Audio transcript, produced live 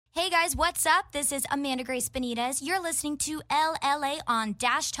guys, what's up? This is Amanda Grace Benitez. You're listening to LLA on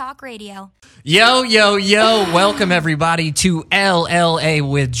Dash Talk Radio. Yo, yo, yo. Welcome, everybody, to LLA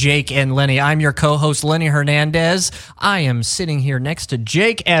with Jake and Lenny. I'm your co-host, Lenny Hernandez. I am sitting here next to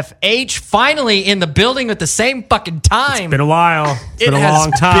Jake FH, finally in the building at the same fucking time. It's been a while. It's been a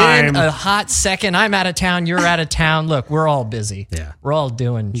long time. It's been a hot second. I'm out of town. You're out of town. Look, we're all busy. Yeah. We're all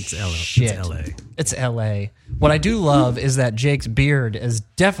doing shit. It's LA. It's LA. What I do love is that Jake's beard is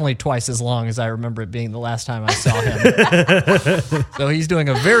definitely twice as long as I remember it being the last time I saw him. So he's doing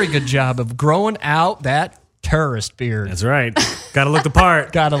a very good job of growing out that terrorist beard. That's right. Got to look the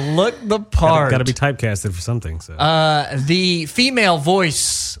part. Got to look the part. Got to be typecasted for something. So the female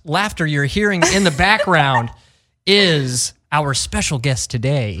voice laughter you're hearing in the background is our special guest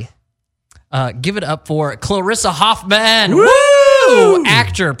today. Give it up for Clarissa Hoffmann. Woo!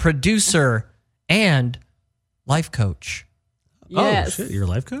 Actor, producer, and life coach. Yes. Oh, shit. You're a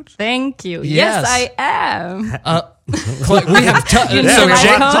life coach? Thank you. Yes. Yes, I am. We have You know, so life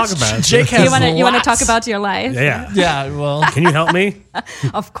Jake, coach? Talk about it. Jake has You want to lots. talk about your life? Yeah. Yeah, well, Can you help me?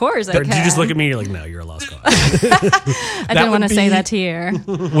 Of course I Or can. did you just look at me and you're like, no, you're a lost cause? I didn't want to would say be- that here.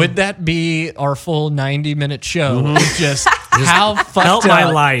 would that be our full 90-minute show? Just how fucked Help up my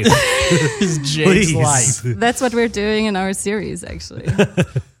life. is Jake's Please. life? That's what we're doing in our series, actually.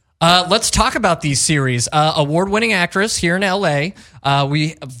 Let's talk about these series. Award-winning actress here in LA.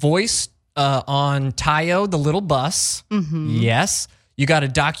 We voiced on Tayo, the Little Bus. Mm-hmm. Yes. You got a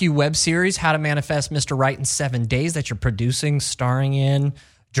docu-web series, How to Manifest Mr. Right in 7 Days, that you're producing, starring in,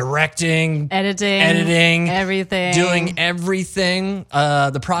 directing, Editing. Everything. doing everything.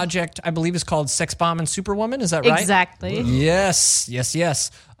 The project, I believe, is called SEXBOMB Superwoman. Is that right? Exactly. Yes.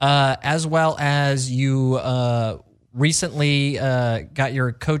 As well as you recently got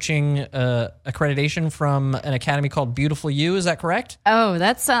your coaching accreditation from an academy called Beautiful You. Is that correct? Oh,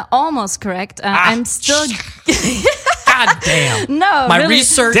 that's almost correct. I'm still... God damn. No, My really,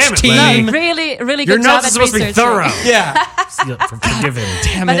 research Damn it, team. Lenny. No, really Your good job notes at are supposed to be researching. thorough. Yeah. Forgive him.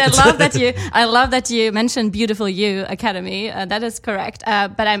 Damn But it. I love that you mentioned Beautiful You Academy. That is correct.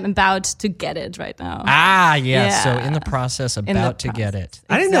 But I'm about to get it right now. Yeah. So in the process, the about to get it.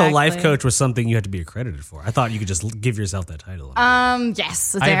 I didn't know life Exactly. coach was something you had to be accredited for. I thought you could just give yourself that title.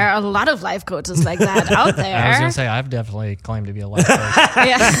 Yes, there are a lot of life coaches like that out there. I was going to say, I've definitely claimed to be a life coach.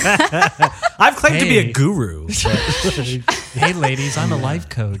 Yeah. I've claimed to be Hey. a guru. Hey, ladies, I'm a life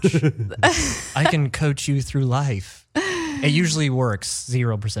coach. I can coach you through life. It usually works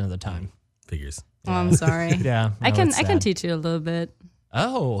 0% of the time. Figures. Oh, I'm sorry. Yeah. I no, can it's I can sad. teach you a little bit.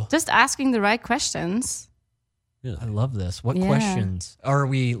 Oh, Just asking the right questions. I love this. What Yeah. questions? Are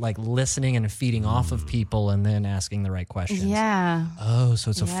we like listening and feeding off of people and then asking the right questions? Yeah, Oh,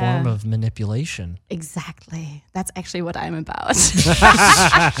 so it's a Yeah. form of manipulation. exactly. That's actually what I'm about.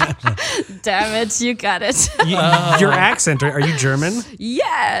 Damn it, you got it. Your accent, are you German?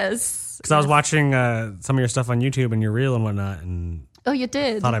 Yes. Because I was watching some of your stuff on YouTube and your reel and whatnot, and Oh, you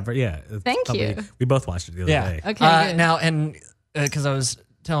did. thought Thank you. We both watched it the other day. Okay, good. Now, and because I was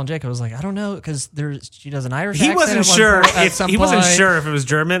telling Jake, I was like, I don't know, because she does an Irish He accent. wasn't at one sure point- at if some he wasn't point. sure if it was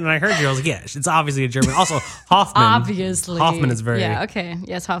German, and I heard you. I was like, yeah, it's obviously a German. Also, Hoffman. Obviously. Hoffman is very. Yeah, okay.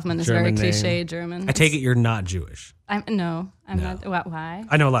 Yes, Hoffman is German very name. cliche German. I take it you're not Jewish. I'm not. Why?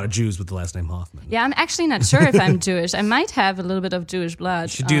 I know a lot of Jews with the last name Hoffman. Yeah, I'm actually not sure if I'm Jewish. I might have a little bit of Jewish blood.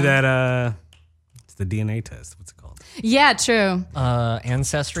 You should do that. It's the DNA test. What's it called? Yeah, true.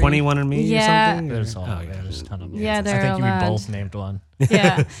 Ancestry. 21andMe Yeah. or something? There's all. Oh, yeah. There's a ton of them. Yeah, I there think are you a lot. both named one.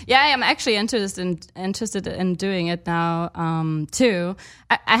 Yeah, I am actually interested in doing it now too.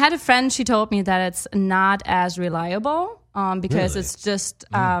 I had a friend. She told me that it's not as reliable because Really? it's just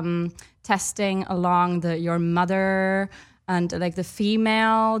testing along your mother and like the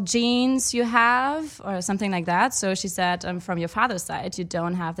female genes you have or something like that. So she said from your father's side you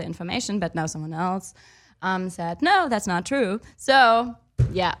don't have the information, but now someone else said no, that's not true. So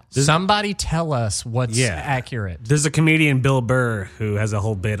yeah. Somebody tell us what's Yeah. accurate. There's a comedian, Bill Burr, who has a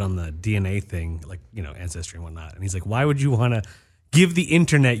whole bit on the DNA thing, like, ancestry and whatnot. And he's like, why would you want to give the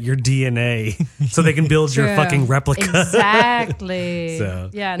internet your DNA so they can build your True. fucking replica? Exactly.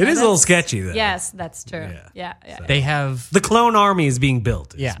 So yeah, it is a little sketchy, though. Yes, that's true. Yeah. Yeah. They have. The clone army is being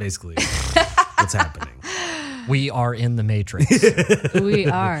built. Is Yeah. basically what's happening. We are in the Matrix. We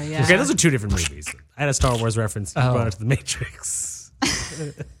are, yeah. Okay, those are two different movies. I had a Star Wars reference. You Oh. brought it to the Matrix.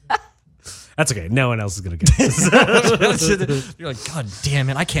 That's okay. No one else is going to get this. You're like, God damn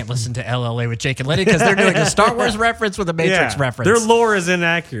it! I can't listen to LLA with Jake and Lenny because they're doing a Star Wars reference with a Matrix reference. Their lore is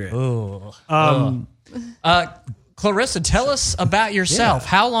inaccurate. Ooh. Clarissa, tell us about yourself. Yeah.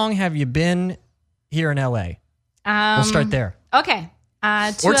 How long have you been here in LA? We'll start there. Okay.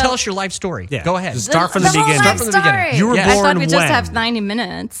 Or tell us your life story. Yeah. Go ahead. Just start from the beginning. Whole life Start from the beginning. story. You were I born thought we just when? have 90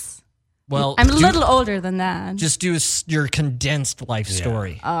 minutes. Well, I'm a little older than that. Just do your condensed life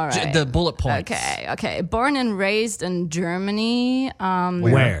story. All right. The bullet points. Okay. Born and raised in Germany.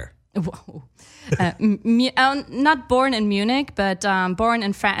 Where? Whoa. Not born in Munich, but born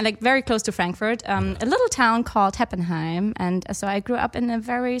in very close to Frankfurt, a little town called Heppenheim, and so I grew up in a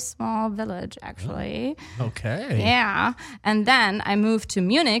very small village, actually. Okay. Yeah, and then I moved to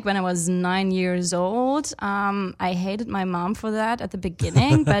Munich when I was 9 years old. I hated my mom for that at the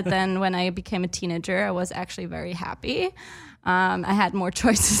beginning, but then when I became a teenager, I was actually very happy. I had more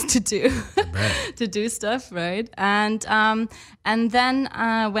choices to do stuff, right? And then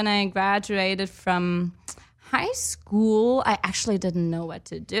when I graduated from high school, I actually didn't know what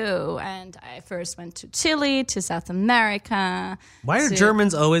to do, and I first went to Chile, to South America. Why are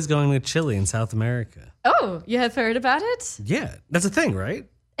Germans always going to Chile in South America? Oh, you have heard about it? Yeah, that's a thing, right?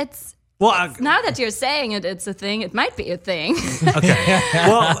 It's Well, now that you're saying it, it's a thing. It might be a thing. okay.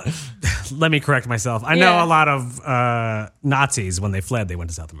 Well, let me correct myself. I know a lot of Nazis, when they fled, they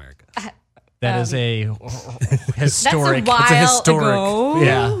went to South America. That is a historic. That's a while It's a historic. ago.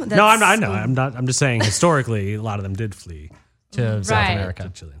 Yeah. That's- No, I know. I'm just saying historically, a lot of them did flee to South Right. America. to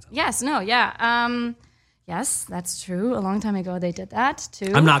Chile. and South Yes, no, yeah. Yes, that's true. A long time ago, they did that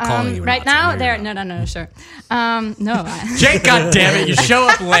too. I'm not calling you a right Nazi. now. No, They're you're no, sure. No, Jake, goddammit, you show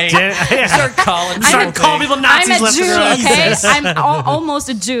up late. Yeah. Start calling. Start calling people Nazis I'm a left Jew. and right. Okay, I'm almost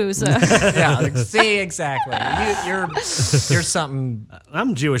a Jew. So. Yeah, see, exactly. You're something.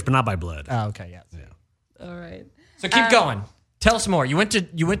 I'm Jewish, but not by blood. Oh, okay, yeah. All right. So keep going. Tell us more. You went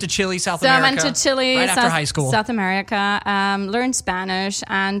to Chile, South So America. I went to Chile, right after high school. South America, learned Spanish,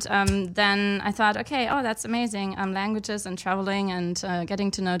 and then I thought, okay, that's amazing. Languages and traveling and getting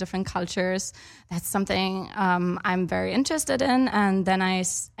to know different cultures. That's something I'm very interested in. And then I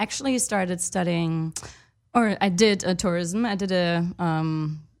actually started studying, or I did tourism. I did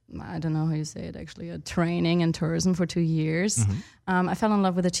I don't know how you say it actually, a training in tourism for 2 years. Mm-hmm. I fell in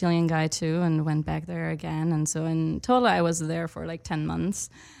love with a Chilean guy too and went back there again. And so in total, I was there for like 10 months.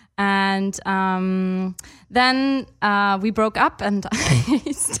 And then we broke up and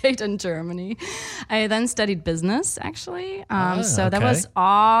I stayed in Germany. I then studied business, actually. So that okay. was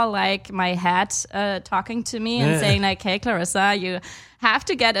all like my head talking to me and saying like, hey, Clarissa, you have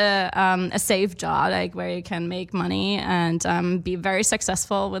to get a safe job, like where you can make money and be very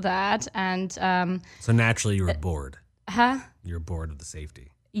successful with that. And So naturally, you were bored. huh? You were bored of the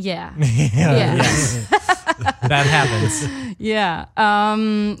safety. Yeah. That happens. Yeah.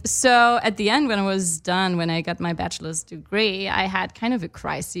 So at the end, when I was done, when I got my bachelor's degree, I had kind of a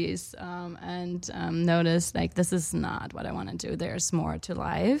crisis and noticed like this is not what I want to do. There's more to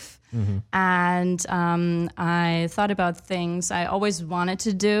life. Mm-hmm. And I thought about things I always wanted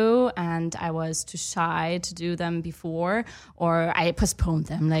to do, and I was too shy to do them before, or I postponed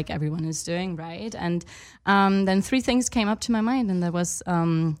them like everyone is doing, right? And then three things came up to my mind, and that was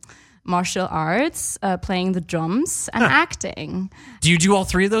martial arts, playing the drums, and acting. Do you do all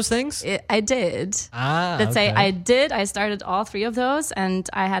three of those things? I did. Let's say I did. I started all three of those, and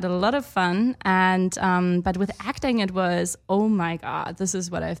I had a lot of fun. And but with acting, it was, oh my God, this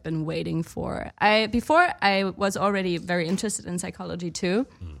is what I've been waiting for. Before I was already very interested in psychology too,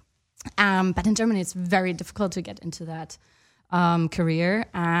 but in Germany it's very difficult to get into that career.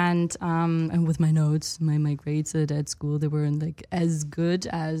 And with my notes, my grades at school, they weren't like as good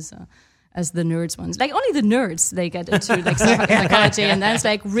as the nerds ones. Like only the nerds, they get into like psychology, and that's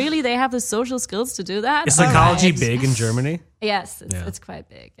like really they have the social skills to do that. Is psychology All right. big in Germany? Yes, it's quite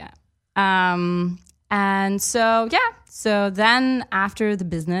big. Yeah. And so then after the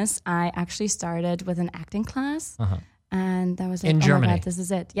business, I actually started with an acting class, and that was like, In oh Germany. my God, this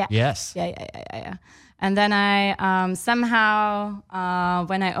is it. Yeah. Yes. Yeah. And then I somehow,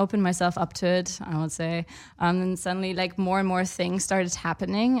 when I opened myself up to it, I would say, then suddenly like more and more things started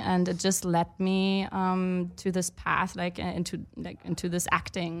happening, and it just led me to this path, like into this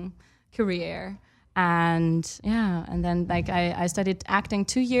acting career. And then like I studied acting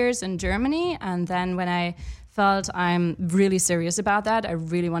 2 years in Germany, and then when I felt I'm really serious about that, I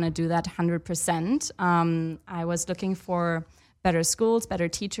really want to do that 100%. I was looking for better schools, better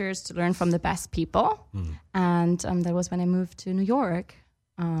teachers to learn from the best people. And that was when I moved to New York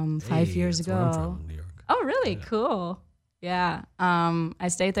 5 years That's where I'm ago. from, New York. Oh, really? Yeah. Cool. Yeah. I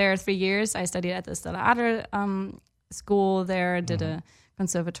stayed there 3 years. I studied at the Stella Adler school there, did a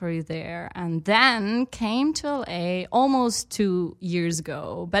conservatory there, and then came to LA almost 2 years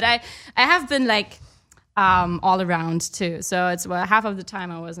ago. But I have been like all around too. So it's half of the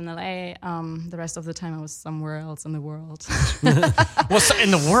time I was in LA, the rest of the time I was somewhere else in the world. Well, so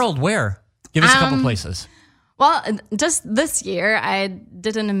in the world, where? Give us a couple places. Well, just this year, I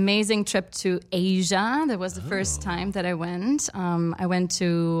did an amazing trip to Asia. That was the first time that I went. I went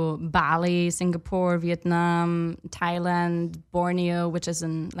to Bali, Singapore, Vietnam, Thailand, Borneo, which is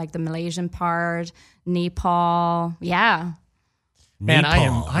in like the Malaysian part, Nepal. Yeah. Man,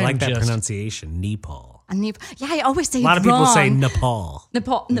 Nepal. I like am that just- pronunciation, Nepal. Yeah, I always say A lot it of people wrong. say Nepal.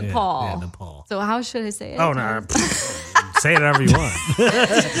 Nepal. Yeah, Nepal. So how should I say it? Oh, no. Say it however you want.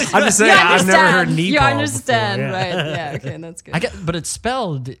 I'm just saying, You I've never heard understand. Nepal You understand, before, yeah. right? Yeah, okay, that's good. But it's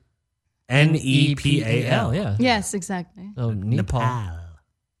spelled Nepal. Yeah. Yes, exactly. So Nepal.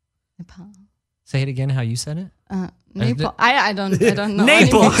 Nepal. Say it again how you said it. Nepal. I don't know.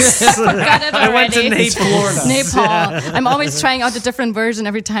 Naples. Forgot it already. I went to Naples. Florida. Nepal. I'm always trying out a different version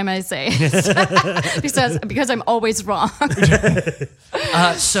every time I say it because I'm always wrong.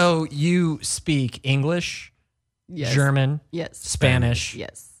 So you speak English, Yes. German, Yes. Spanish.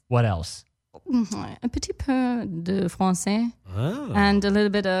 Yes. What else? Un petit peu de français Oh. and a little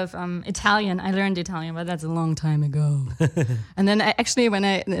bit of Italian. I learned Italian, but that's a long time ago. And then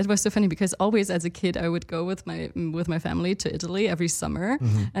it was so funny because always as a kid I would go with my family to Italy every summer.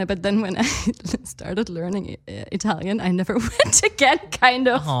 But then when I started learning Italian, I never went again. Kind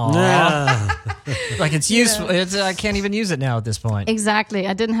of. Yeah. Like it's useful. It's, I can't even use it now at this point. Exactly.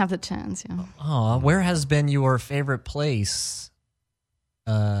 I didn't have the chance. Yeah. Oh, where has been your favorite place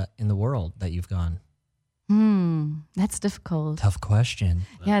in the world that you've gone? That's difficult. Tough question.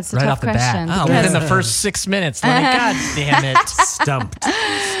 Yeah, it's a Right tough off the question. bat. Oh, because- within the first 6 minutes. Like, God damn it. Stumped.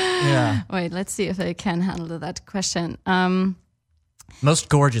 Yeah. Wait, let's see if I can handle that question. Most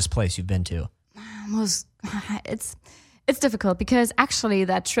gorgeous place you've been to? It's difficult because actually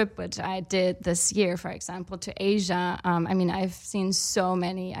that trip which I did this year, for example, to Asia, I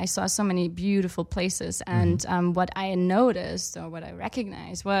saw so many beautiful places, and what I noticed or what I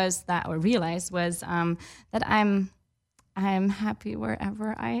realized was that I'm happy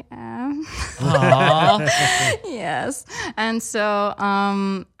wherever I am. Aww. Yes, and so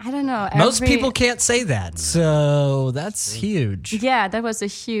I don't know. Most people can't say that, so that's huge. Yeah, that was a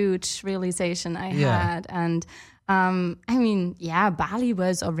huge realization I had. And Bali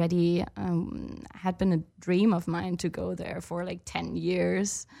was already, had been a dream of mine to go there for like 10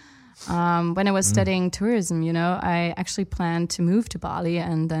 years. When I was studying tourism, I actually planned to move to Bali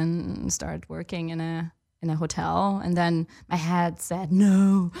and then start working in a hotel. And then my head said,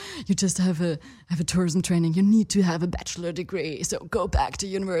 no, you just have a tourism training. You need to have a bachelor degree. So go back to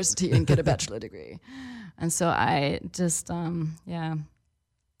university and get a bachelor degree. And so I just,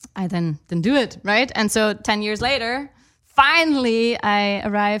 I then didn't do it, right? And so 10 years later, finally, I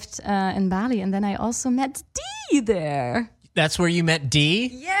arrived in Bali, and then I also met Dee there. That's where you met Dee?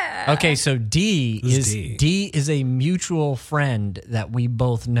 Yeah. Okay, so Dee is a mutual friend that we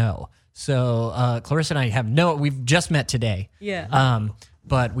both know. So Clarissa and I we've just met today. Yeah.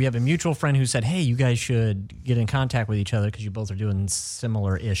 But we have a mutual friend who said, hey, you guys should get in contact with each other because you both are doing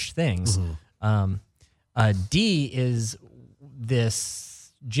similar-ish things. Dee is this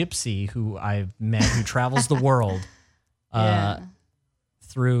gypsy who I've met who travels the world.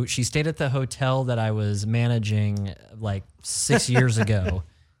 She stayed at the hotel that I was managing like 6 years ago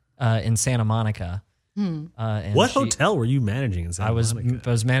in Santa Monica. And Hotel were you managing in Santa Monica? I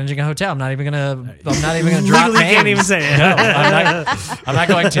was managing a hotel. I'm not even gonna drop names. Can't even say it. No, I'm not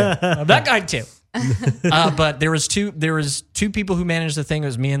going to. But there was two people who managed the thing. It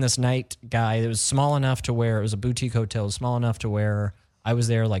was me and this night guy. It was small enough to where it was a boutique hotel. It was small enough to where I was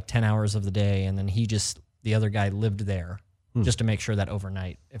there like 10 hours of the day, and then the other guy lived there just to make sure that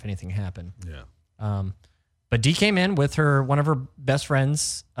overnight, if anything happened. Yeah. But Dee came in with one of her best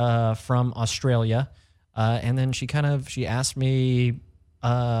friends from Australia, and then she asked me, she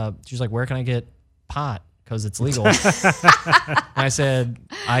was like, "Where can I get pot? Because it's legal." And I said,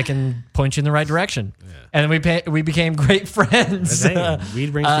 "I can point you in the right direction." Yeah. And we became great friends.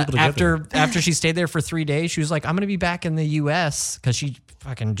 We'd bring people together. After she stayed there for 3 days, she was like, "I'm going to be back in the U.S." because she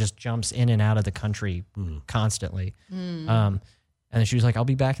fucking just jumps in and out of the country constantly. And then she was like, "I'll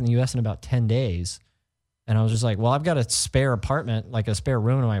be back in the U.S. in about 10 days." And I was just like, "Well, I've got a spare apartment, like a spare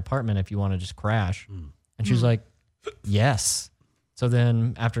room in my apartment if you want to just crash." And she was like, "Yes." So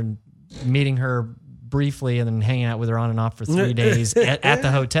then after meeting her briefly and then hanging out with her on and off for 3 days at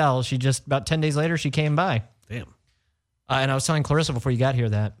the hotel, about 10 days later, she came by. Damn. And I was telling Clarissa before you got here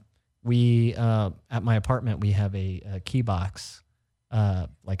that we, at my apartment, we have a key box,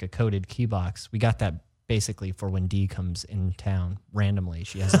 like a coded key box. We got that basically for when Dee comes in town randomly.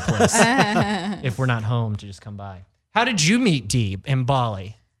 She has a place if we're not home to just come by. How did you meet Dee in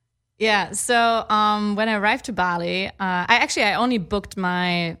Bali? Yeah, so when I arrived to Bali, I only booked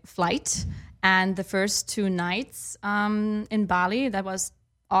my flight and the first 2 nights in Bali. That was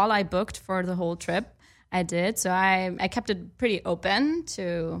all I booked for the whole trip. I did. So I kept it pretty open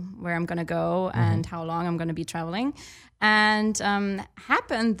to where I'm going to go and how long I'm going to be traveling. And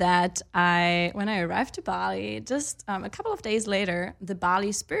happened that when I arrived to Bali, just a couple of days later, the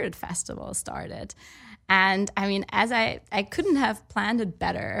Bali Spirit Festival started. And I mean, I couldn't have planned it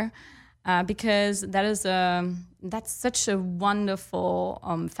better because that's such a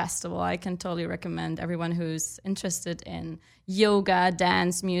wonderful festival. I can totally recommend everyone who's interested in yoga,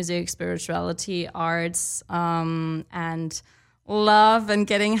 dance, music, spirituality, arts, and love and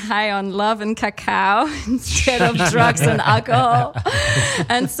getting high on love and cacao instead of drugs and alcohol.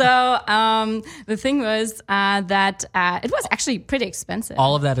 And so the thing was that it was actually pretty expensive.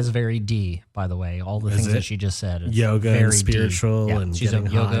 All of that is very D, by the way. All the things that she just said. It's yoga very and spiritual D. and she's a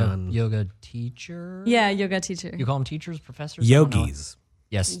getting high on yoga teacher. Yeah, yoga teacher. You call them teachers, professors? yogis.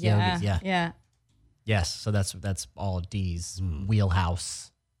 Yes, Yeah, yogis. Yeah. yeah. Yes, so that's all D's wheelhouse.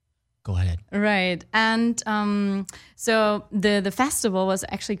 Go ahead. Right. And so the festival was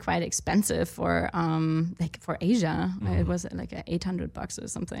actually quite expensive for Asia. It was like $800 or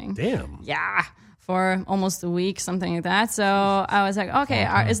something. Damn. Yeah. For almost a week, something like that. So I was like, okay,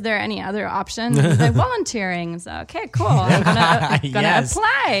 is there any other option? Like volunteering. So, okay, cool. I'm gonna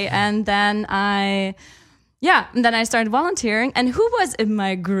apply. And then I started volunteering. And who was in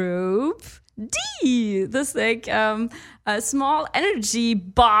my group? D, this like a small energy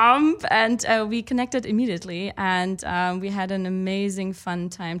bomb, and we connected immediately, and we had an amazing fun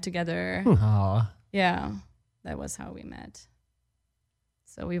time together. Yeah, that was how we met.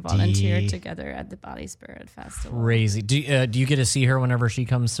 So we volunteered together at the Bali Spirit Festival. Crazy. Do you get to see her whenever she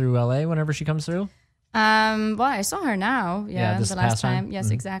comes through LA? Whenever she comes through? Well, I saw her now. Yeah, this the last past time. Yes,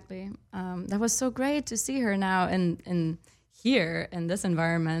 exactly. That was so great to see her now in here in this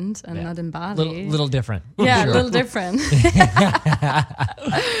environment and not in Bali. Little different. Yeah, a little different.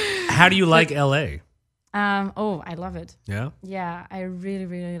 How do you like LA? I love it. Yeah? Yeah, I really,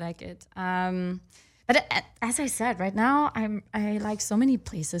 really like it. But as I said, right now I like so many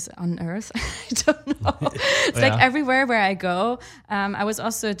places on Earth. I don't know. It's like everywhere where I go. I was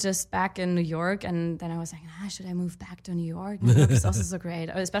also just back in New York, and then I was like, should I move back to New York? New York is also so great,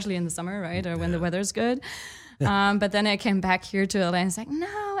 especially in the summer, right, or when the weather's good. But then I came back here to LA and it's like,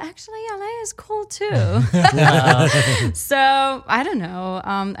 no, actually LA is cool too. So I don't know.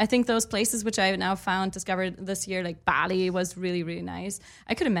 I think those places which I now discovered this year, like Bali was really, really nice.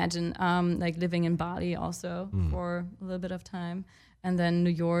 I could imagine like living in Bali also for a little bit of time. And then New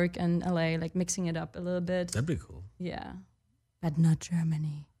York and LA, like mixing it up a little bit. That'd be cool. Yeah. But not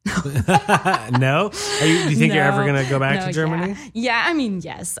Germany. No? Do you think you're ever going to go back to Germany? Yeah, I mean,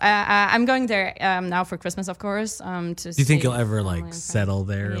 yes. I'm going there now for Christmas, of course. Do you think you'll ever like settle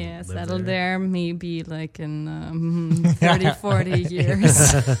there? Yeah, settle there maybe like in 30, 40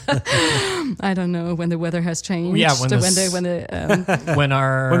 years. I don't know when the weather has changed. Yeah, when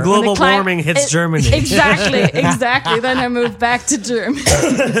global warming hits Germany. Exactly. Then I move back to Germany.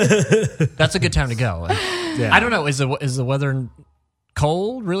 That's a good time to go. Yeah. I don't know. Is the weather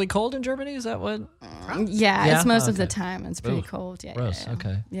cold, really cold in Germany? Is that what? Yeah, it's most of the time. It's pretty cold. Yeah, gross. Yeah.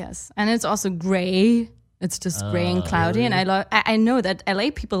 Okay. Yes, and it's also gray. It's just gray and cloudy, and I know that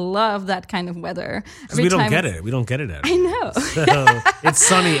LA people love that kind of weather. We don't get it. We don't get it. I know. So it's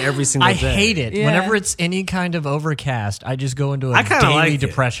sunny every single day. I hate it. Yeah. Whenever it's any kind of overcast, I just go into a daily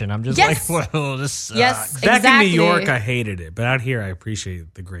depression. I'm just like, whoa, this sucks. Yes, Back in New York, I hated it, but out here, I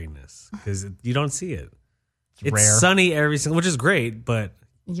appreciate the grayness because you don't see it. It's rare. Sunny every single, which is great, but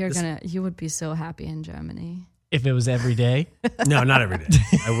you would be so happy in Germany if it was every day. No, not every day.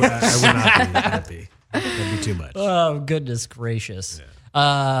 I would not be happy. That'd be too much. Oh, goodness gracious!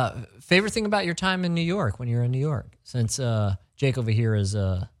 Yeah. Favorite thing about your time in New York when you're in New York? Since Jake over here is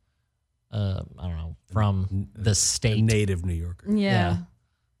I don't know, from the state, a native New Yorker. Yeah.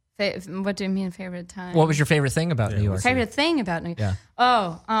 What do you mean favorite time? What was your favorite thing about New York? Favorite thing about New York? Yeah.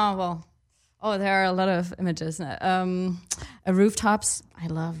 Oh, there are a lot of images. Rooftops. I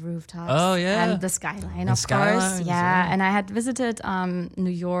love rooftops. Oh, yeah. And the skyline, of course. Yeah. And I had visited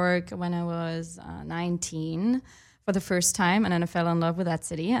New York when I was 19 for the first time. And then I fell in love with that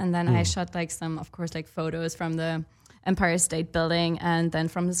city. And then I shot like some, of course, like photos from the Empire State Building, and then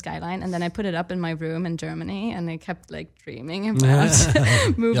from the skyline. And then I put it up in my room in Germany, and I kept like dreaming about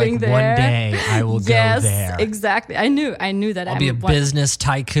moving there. One day I will go there. Yes, exactly. I knew that I'll be a business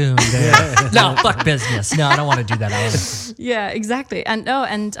tycoon there. No, fuck business. No, I don't want to do that. Yeah, exactly.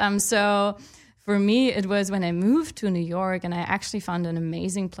 And so for me, it was when I moved to New York, and I actually found an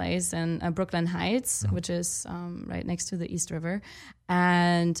amazing place in Brooklyn Heights, which is right next to the East River.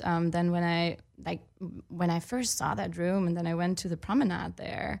 And then when I first saw that room, and then I went to the promenade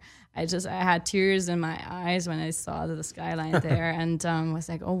there, I had tears in my eyes when I saw the skyline there, and was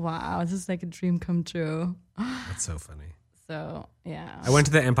like, oh wow, this is like a dream come true. That's so funny. So yeah, I went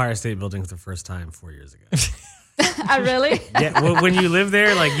to the Empire State Building for the first time 4 years ago. Really? Yeah, well, when you live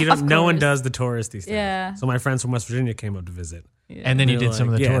there, like no one does the touristy stuff. Yeah. So my friends from West Virginia came up to visit. Yeah. And then you did some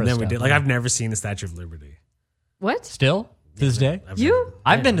of the tourist and then we stuff. did. Like I've never seen the Statue of Liberty. What? Still? To this day?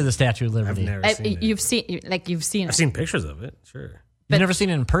 I've been to the Statue of Liberty. never seen it. You've seen it. I've seen pictures of it. Sure. You've never seen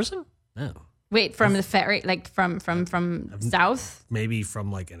it in person? No. Wait, from the ferry, like from south? Maybe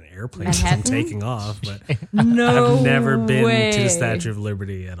from like an airplane Manhattan? taking off, but No, I've never been way. to the Statue of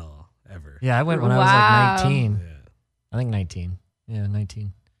Liberty at all, ever. Yeah, I went when I was Wow. like 19. Yeah. I think 19. Yeah,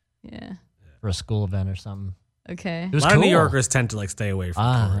 19. Yeah. For a school event or something. Okay. It was A lot cool. of New Yorkers tend to like stay away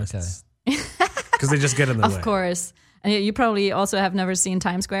from tourists because they just get in the way. Of course. And you probably also have never seen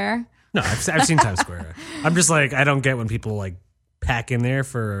Times Square. No, I've seen Times Square. I'm just like, I don't get when people like pack in there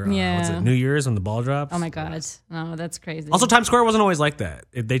for what's it, New Year's when the ball drops. Oh my God. No, that's crazy. Also, Times Square wasn't always like that.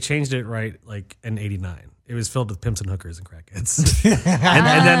 They changed it right like in '89. It was filled with pimps and hookers and crackheads. and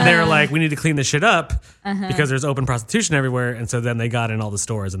then they're like, we need to clean this shit up because there's open prostitution everywhere. And so then they got in all the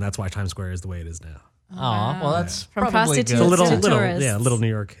stores, and that's why Times Square is the way it is now. Oh, well, that's From probably prostitutes good. to tourists. Little New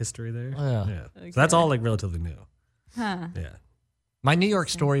York history there. Yeah. Okay. So that's all like relatively new. Huh. Yeah. My New York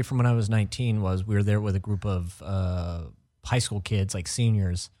story from when I was 19 was we were there with a group of high school kids, like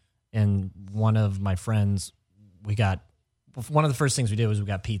seniors, and one of my friends, one of the first things we did was we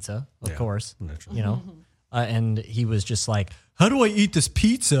got pizza, of course, naturally. you know, and he was just like, how do I eat this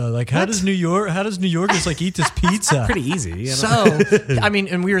pizza? Like, how does New Yorkers like eat this pizza? Pretty easy. You know? So, I mean,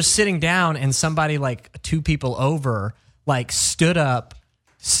 and we were sitting down and somebody like two people over, like stood up,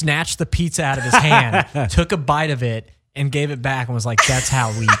 snatched the pizza out of his hand, took a bite of it, and gave it back and was like, that's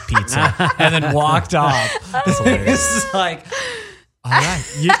how we eat pizza. And then walked off. It's like, all right.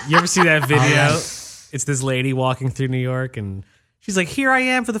 You ever see that video? It's this lady walking through New York and she's like, here I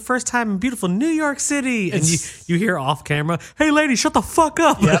am for the first time in beautiful New York City. And you hear off camera, hey lady, shut the fuck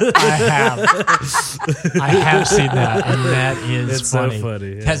up. Yep, I have. I have seen that. And that is It's funny. so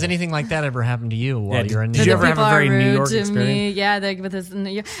funny. Yeah. Has anything like that ever happened to you while you're in New Did you York? ever have a very People are New rude York to experience? me. Yeah, like with this New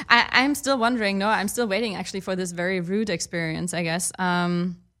York. I'm still wondering. No, I'm still waiting actually for this very rude experience, I guess.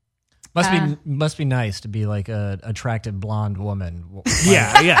 Must be nice to be like a attractive blonde woman.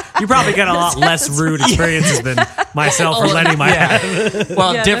 Yeah. You probably get a lot less rude experiences than myself or Lenny might have.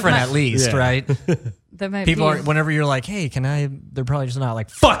 Well, Yeah, different that at least, Yeah. right? That might People be. are, whenever you're like, hey, can I, they're probably just not like,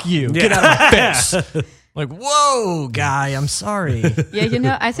 fuck you, get out of my face. Like, whoa, guy, I'm sorry. Yeah, you know,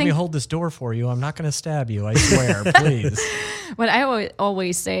 I Let me think hold this door for you. I'm not going to stab you. I swear, please. what I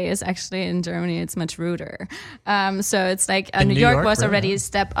always say is actually in Germany it's much ruder. So it's like In New New York York, was really? already a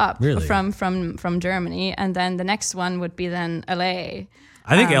step up Really? from Germany, and then the next one would be then LA.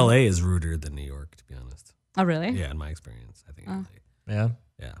 I think LA is ruder than New York, to be honest. Oh, really? Yeah, in my experience. I think LA. Yeah.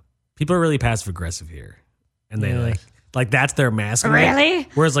 Yeah. People are really passive aggressive here. And they Really? like that's their mask. Really?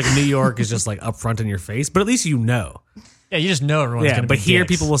 Whereas like New York is just like upfront in your face, but at least you know. Yeah, you just know everyone's Yeah, going to but be here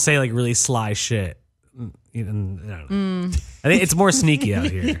dicks. people will say like really sly shit. I don't know. I think it's more sneaky out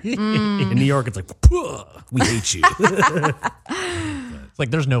here. In New York, it's like, we hate you. It's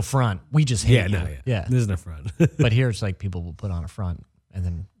like there's no front. We just hate you. Yeah. There's no front. But here it's like people will put on a front and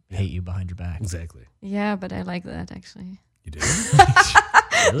then hate you behind your back. Exactly. Yeah, but I like that actually. You do?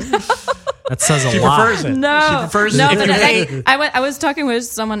 Really? That says a She lot. prefers it. No, She prefers no, it. but If you I was talking with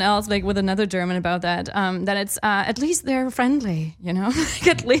someone else, like with another German about that. That it's at least they're friendly, you know. Like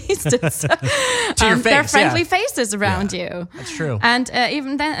at least it's your they're face, friendly yeah. faces around you. That's true. And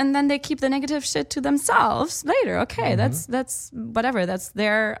even then they keep the negative shit to themselves later. Okay, that's whatever. That's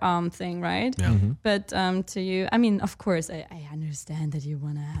their thing, right? Yeah. But to you, I mean, of course, I understand that you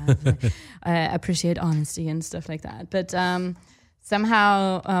want to have like, appreciate honesty and stuff like that. But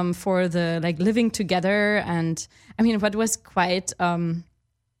somehow for the like living together, and I mean, what was quite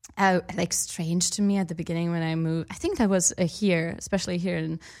like strange to me at the beginning when I moved, I think that was here, especially here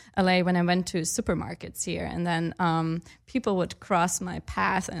in LA, when I went to supermarkets here, and then people would cross my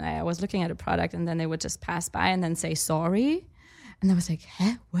path, and I was looking at a product, and then they would just pass by and then say sorry. And I was like,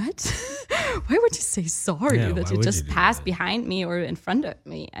 huh, what? Why would you say sorry Yeah, that why you would just you do passed that? behind me or in front of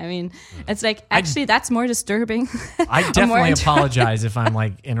me? I mean, it's like, actually, that's more disturbing. I More definitely inter- apologize if I'm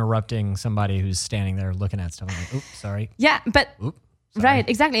like interrupting somebody who's standing there looking at stuff. I'm like, oops, sorry. Yeah, but Oops. Sorry. right,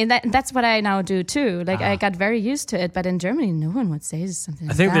 exactly. And that's what I now do too. Like I got very used to it, but in Germany, no one would say something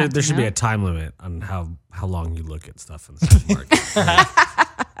I like think that. there should be you a know? time limit on how long you look at stuff in the supermarket.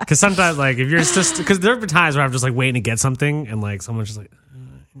 Because sometimes, like, if you're just, because there have been times where I'm just like waiting to get something, and like someone's just like,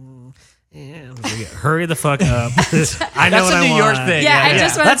 I'm just like, hurry the fuck up. I know That's what a I New want. York thing. Yeah, I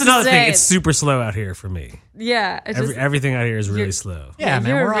just wanted That's to another say thing. it. It's super slow out here for me. Yeah, I just, Everything out here is really slow. Yeah, man,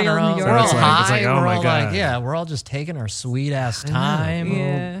 you're we're a on our real own. New We're all Yorker. high. It's like, oh we're my all God. like, yeah, we're all just taking our sweet ass time.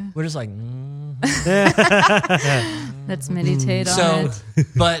 Yeah. We're just like, let's meditate on so. it.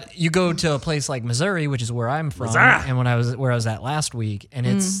 But you go to a place like Missouri, which is where I'm from, Missouri. and where I was at last week, and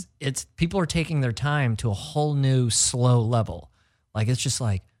it's people are taking their time to a whole new slow level. Like it's just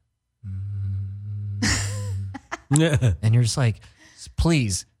like, and you're just like,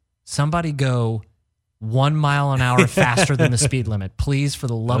 please, somebody go 1 mile an hour faster than the speed limit, please, for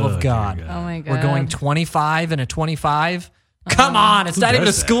the love of God. dear Oh my God. We're going 25 and a 25. Come on, it's not even a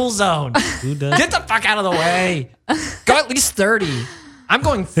does that? school zone. Who does? Get the fuck out of the way. Go at least 30. I'm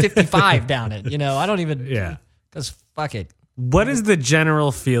going 55 down it. You know, I don't even. Yeah. Because fuck it. What is the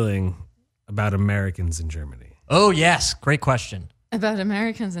general feeling about Americans in Germany? Oh, yes. Great question. About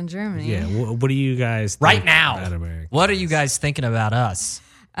Americans in Germany. Yeah. What do you guys think Right now, about America? what are you guys thinking about us?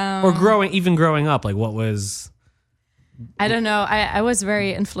 Or growing up, like what was? I don't know. I was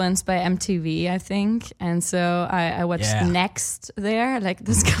very influenced by MTV, I think. And so I watched Yeah. Next there. Like,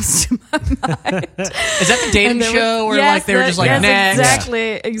 this comes to my mind. Is that the dating And they show were- where yes, like they were just like, yes, next?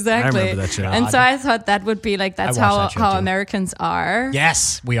 Exactly. I remember that show. And so I thought that would be like, that's I watched how, that show how too. Americans are.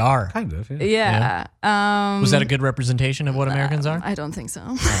 Yes, we are. Kind of. Yeah. Yeah. Was that a good representation of what Americans are? I don't think so.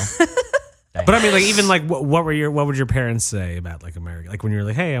 But I mean, like, even like, what would your parents say about like America? Like when you're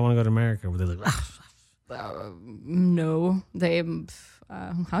like, hey, I want to go to America, were they like, No, they.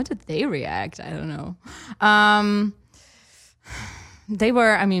 How did they react? I don't know. They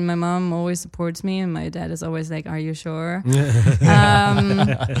were. I mean, my mom always supports me, and my dad is always like, "Are you sure?"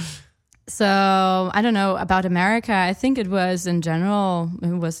 So I don't know about America. I think it was in general. It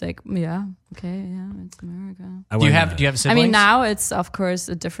was like, yeah, okay, yeah, it's America. Do you have siblings? I mean, now it's of course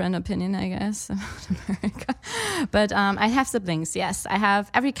a different opinion, I guess, about America. But I have siblings. Yes, I have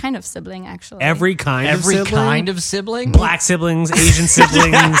every kind of sibling actually. every kind of sibling? kind of sibling? Black siblings, Asian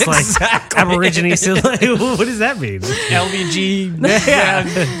siblings, like Aborigine siblings. What does that mean? LBG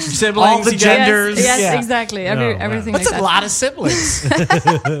siblings. All the you got- genders. Yes, Yeah. exactly. wow. Everything. That's like a that. lot of siblings.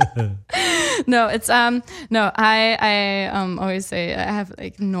 No, it's no. I always say I have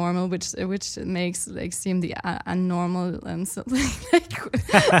like normal, which makes like seem the unnormal and something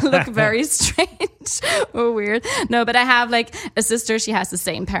like look very strange or weird. No, but I have like a sister. She has the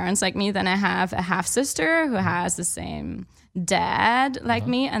same parents like me. Then I have a half sister who has the same dad like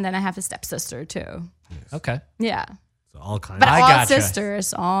me, and then I have a stepsister too. Okay. Yeah. So all kinds. But I all gotcha.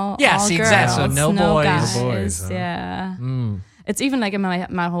 sisters, all Yeah, all see, girls, exactly. So no boys. guys. No boys, huh? Yeah. It's even like in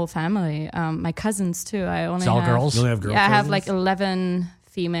my whole family, my cousins too. I only It's all have, girls? You only have girl Yeah, I have cousins? like 11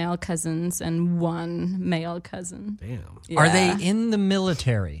 female cousins and 1 male cousin. Damn. Are Yeah. they in the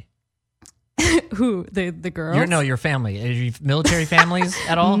military? Who the girls? Your family. Are you military families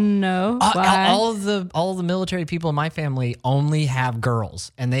at all? No. Why? all of the military people in my family only have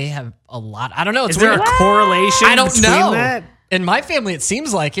girls, and they have a lot. I don't know. It's Is there weird. a correlation I don't between know. that? In my family, it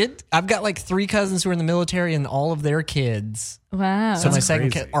seems like it. I've got like 3 cousins who are in the military, and all of their kids. Wow. So my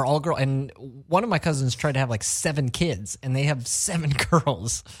second crazy. kid are all girl, and one of my cousins tried to have like 7 kids, and they have 7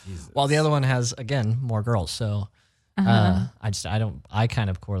 girls, while the other one has again more girls. So I kind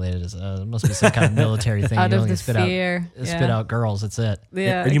of correlated as it must be some kind of military thing. Out You of only the spit fear. spit out girls. That's it.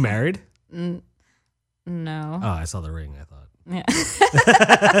 Yeah. Are you married? No. Oh, I saw the ring. I thought. Yeah.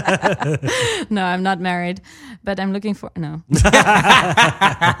 No, I'm not married, but I'm looking for no.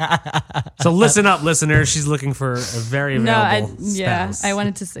 So listen up, listeners. She's looking for a very No, available yeah, spouse. I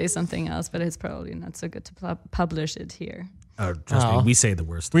wanted to say something else, but it's probably not so good to publish it here. Oh, trust me, we say the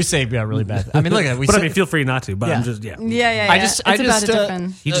worst. We say really bad. I mean, look at we. But I say- mean, feel free not to. But Yeah. I'm just Yeah, yeah. I yeah. just- it's I about just, a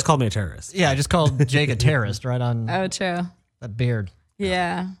different. He just called me a terrorist. yeah, I just called Jake a terrorist right on Oh, true. that beard.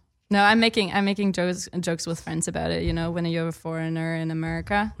 Yeah. No, I'm making jokes with friends about it. You know, when you're a foreigner in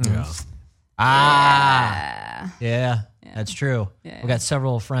America. Yeah. Yeah, that's true. Yeah. We got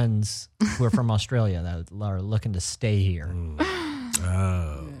several friends who are from Australia that are looking to stay here.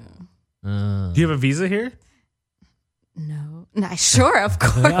 Oh. Do you have a visa here? No. Sure, of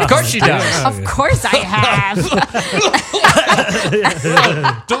course. Of course she does. Of course I have.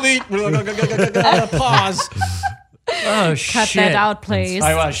 Delete. Pause. Oh, shit. Cut that out, please.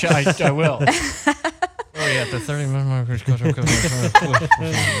 I will. Oh yeah, the 30 minutes.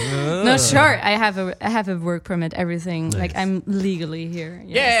 No, sure. I have a work permit, everything. Nice. Like I'm legally here.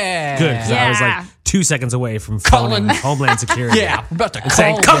 Yes. Yeah. Good. 'Cause I was like 2 seconds away from phoning Homeland Security. Yeah, we're about to And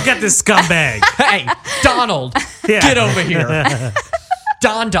saying, call come get this scumbag. Hey, Donald, Yeah. get over here.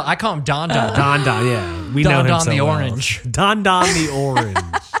 Don. I call him Don. Don, yeah. We Don know him Don so the well. Orange. Don the Orange.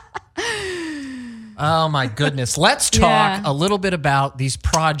 Oh my goodness. Let's talk Yeah. a little bit about these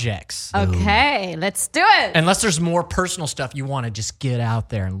projects. Okay, let's do it. Unless there's more personal stuff you want to just get out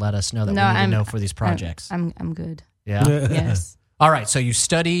there and let us know that we need to know for these projects. I'm good. Yeah. Yes. All right. So you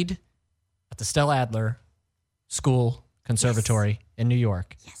studied at the Stella Adler School Conservatory in New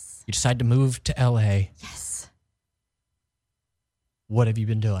York. Yes. You decided to move to LA. Yes. What have you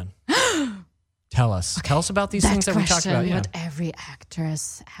been doing? Tell us. Tell us about these things that we talked about. Yeah. What every actor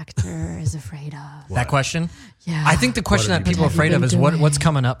is afraid of. That question? Yeah. I think the question that people are What have you afraid of been is doing? what's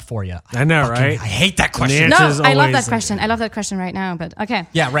coming up for you. I know, right? I hate that The question. answer No, is I love always- that question. I love that question right now, but okay.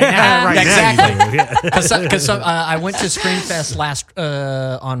 Yeah, right now. Right now exactly. you do, yeah. Because I went to Screenfest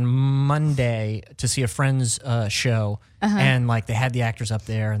on Monday to see a friend's show, and like they had the actors up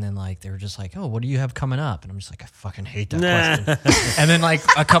there, and then like they were just like, "Oh, what do you have coming up?" And I'm just like, "I fucking hate that question." And then like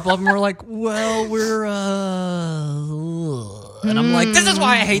a couple of them were like, "Well, we're," and I'm like, "This is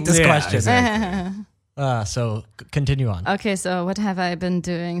why I hate this Yeah, question." exactly. So continue on. Okay, so what have I been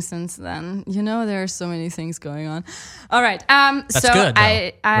doing since then? You know, there are so many things going on. All right. That's so good, though,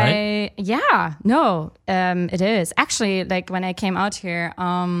 I right? yeah, no, it is actually like when I came out here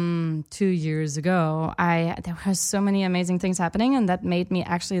 2 years ago. There were so many amazing things happening, and that made me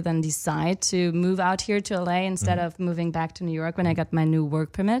actually then decide to move out here to LA instead of moving back to New York when I got my new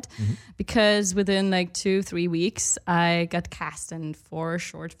work permit, because within like 2-3 weeks I got cast in 4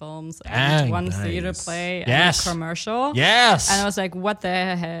 short films and Dang, 1 nice. theater play Yes. and a commercial. Yes. And I was like, what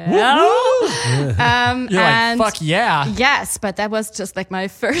the hell? You're and like, fuck yeah. Yes, but that was just like my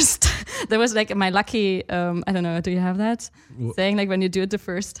first, that was like my lucky, I don't know, do you have that? Saying like when you do it the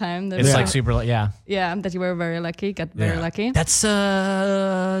first time. that It's was- like super, yeah. Yeah, that you were very lucky, got very Yeah. lucky.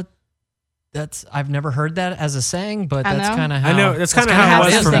 That's I've never heard that as a saying, but I that's know. kind of how I know. That's kind of kinda how it it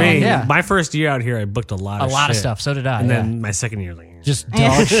was is, for though. me. Yeah. My first year out here, I booked a lot A of lot of shit. stuff. So did I. And yeah. then my second year, like, Just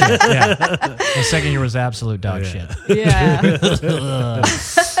dog shit. Yeah. The second year was absolute dog Yeah. shit. Yeah.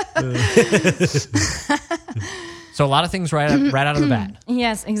 So a lot of things right out of the bat.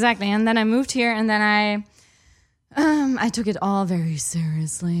 Yes, exactly. And then I moved here, and then I took it all very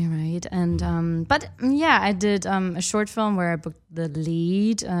seriously, right? And but yeah, I did a short film where I booked the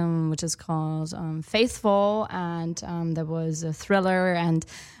lead, which is called Faithful, and there was a thriller, and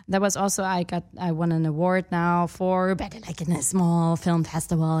there was also I won an award now for better like in a small film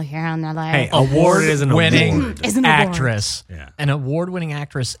festival here in LA. Hey, award is an Winning award. Is an award. actress. Yeah. An award-winning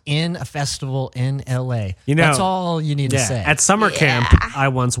actress in a festival in LA. You know, that's all you need to Yeah. say. At summer camp, I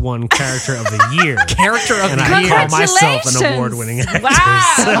once won Character of the Year. Character of and the I year. call myself an Congratulations. award-winning actor.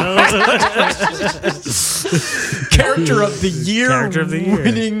 Wow! Character of the year. Character of the year.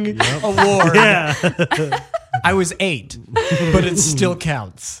 Winning award. Yeah. I was 8, but it still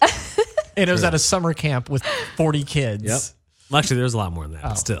counts. And it was at a summer camp with 40 kids. Yep. Well, actually, there's a lot more than that,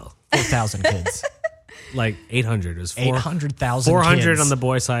 but still. 4,000 kids. Like 800. It was 800,000 400 kids. on the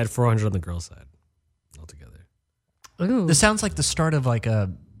boy side, 400 on the girl side. Altogether. Ooh. This sounds like the start of like a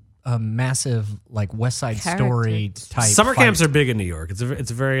massive like West Side Character. Story type. Summer fight. camps are big in New York. It's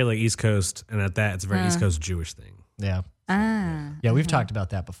a very like East Coast, and at that, it's a very East Coast Jewish thing. Yeah. Yeah, we've talked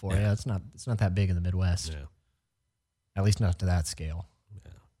about that before. Yeah, it's not that big in the Midwest. Yeah. At least not to that scale.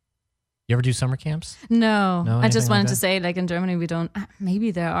 You ever do summer camps? No, No, I anything just like wanted that? to say, like in Germany, we don't.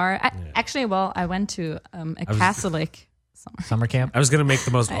 Maybe there are. Actually, well, I went to a Catholic summer. Summer camp? I was gonna make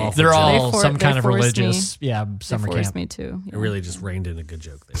the most awful. They're joke. all some they kind of forced me. religious, summer They forced camp. me to. It really just reined in a good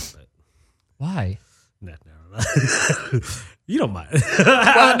joke there, but Why? no. You don't mind.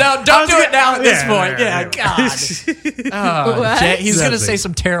 Well, no, don't do it now at this Yeah, point. yeah, Yeah, yeah. God. Oh, What? He's going to Nothing. say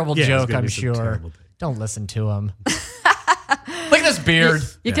some terrible Yeah, it's joke, gonna I'm be some sure. terrible thing. Don't listen to him. Look at this beard.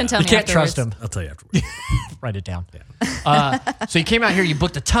 You can tell You me. can't trust afterwards. him. I'll tell you afterwards. Write it down. So you came out here, you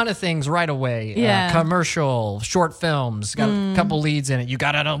booked a ton of things right away. Yeah. Commercial, short films, got a couple leads in it. You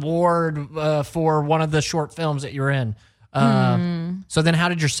got an award for one of the short films that you're in. So then how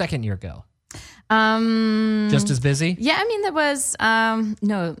did your second year go? Just as busy? Yeah, I mean, there was,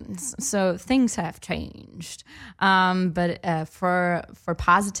 no, so things have changed. But for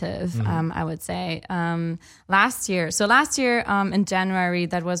positive, I would say, last year in January,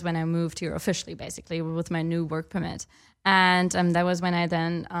 that was when I moved here officially, basically, with my new work permit. And that was when I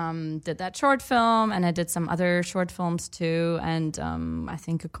then did that short film, and I did some other short films too, and I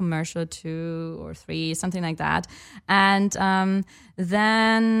think a commercial 2 or 3, something like that. And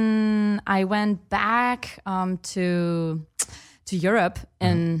then I went back to Europe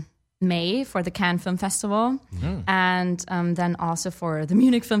in May for the Cannes Film Festival, and then also for the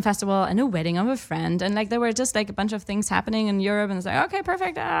Munich Film Festival and a wedding of a friend. And like there were just like a bunch of things happening in Europe, and it's like, okay,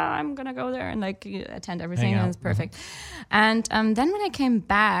 perfect. I'm gonna go there and like attend everything, and it's perfect. And then when I came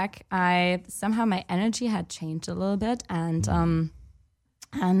back, somehow my energy had changed a little bit, and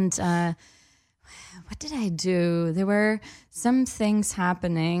what did I do? There were some things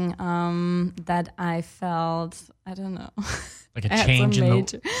happening that I felt, I don't know. Like a change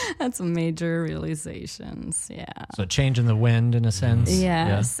had some major realizations, yeah. So a change in the wind, in a sense.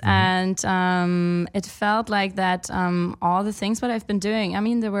 Yes, yeah. And it felt like that all the things that I've been doing, I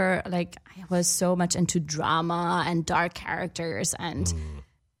mean, there were like, I was so much into drama and dark characters and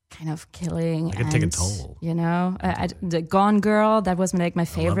kind of killing. I could take a toll. You know, the Gone Girl, that was like my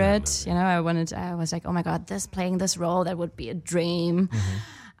favorite. You know, I was like, oh my God, playing this role, that would be a dream.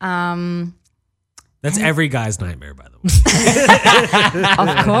 That's every guy's nightmare, by the way.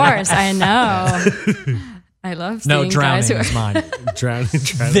 Of course, I know. I love seeing drowning guys who is mine. Drowning.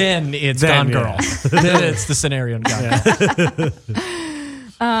 Then it's Gone Girl. Then it's the scenario in Gone Girl.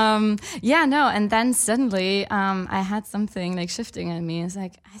 And then suddenly I had something like shifting in me. It's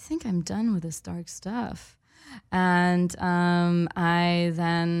like, I think I'm done with this dark stuff. And I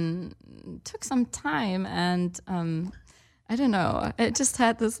then took some time and I don't know. I just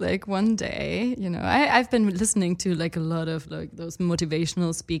had this like one day, you know, I've been listening to like a lot of like those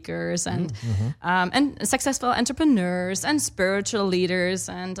motivational speakers and successful entrepreneurs and spiritual leaders,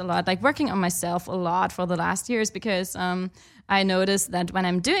 and a lot like working on myself a lot for the last years, because I noticed that when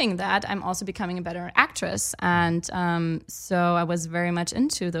I'm doing that, I'm also becoming a better actress. And so I was very much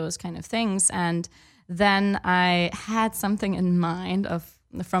into those kind of things. And then I had something in mind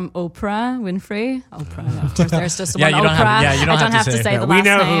from Oprah Winfrey. Oprah, of course, there's just one Oprah. You don't have to say the last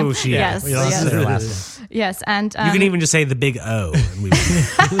name. We know who she is. Yes, We don't have to say her last name. Yes, and you can even just say the big O. And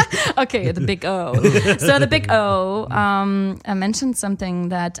okay, the big O. So the big O I mentioned something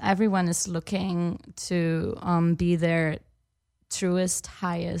that everyone is looking to be their truest,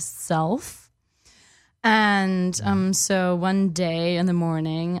 highest self. And so one day in the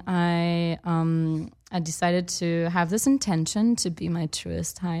morning, I decided to have this intention to be my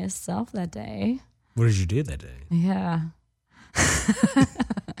truest, highest self that day. What did you do that day? Yeah.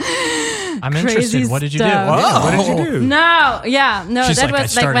 I'm interested. What did you do? Whoa. What did you do? No, She's that like,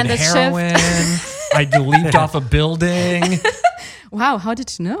 was I like when the heroin. shift. I leaped off a building. Wow, how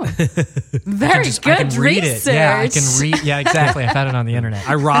did you know? Very good I can read research. it. Yeah, I can read. Yeah, exactly. I found it on the internet.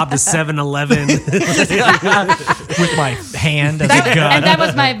 I robbed a 7-Eleven with my hand as a gun. And that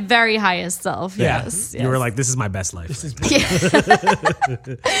was my very highest self. Yeah. Yes. You were like, this is my best life.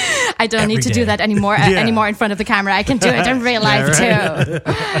 I don't need to do that anymore in front of the camera. I can do it in real life too.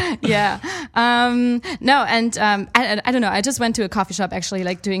 Yeah. No, and I don't know. I just went to a coffee shop, actually,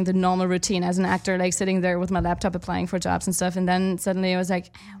 like doing the normal routine as an actor, like sitting there with my laptop applying for jobs and stuff. And then suddenly I was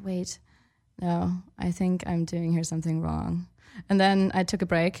like, wait, no, I think I'm doing here something wrong. And then I took a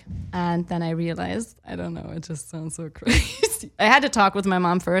break, and then I realized, I don't know, it just sounds so crazy. I had to talk with my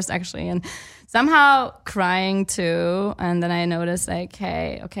mom first, actually, and somehow crying too. And then I noticed, like,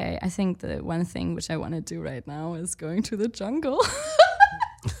 hey, okay, I think the one thing which I want to do right now is going to the jungle.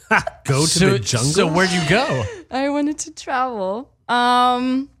 Go to the jungle? So where'd you go? I wanted to travel.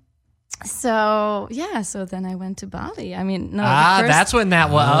 So then I went to Bali. I mean, no. That's when that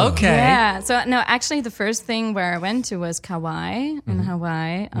was. Okay. Yeah. So no, actually, the first thing where I went to was Kauai in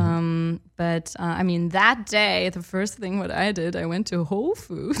Hawaii. But I mean, that day, the first thing what I did, I went to Whole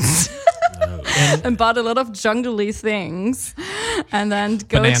Foods. And bought a lot of jungly things, and then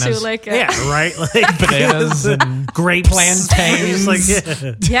go bananas. to like Like Bananas and grapes,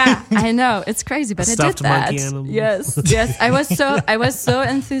 plantains. yeah, I know, it's crazy, but I did that. Monkey animal. Yes. I was so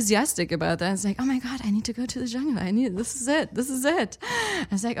enthusiastic about that. I was like, oh my God, I need to go to the jungle. This is it. I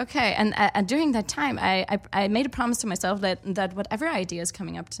was like, okay. And during that time, I made a promise to myself that whatever idea is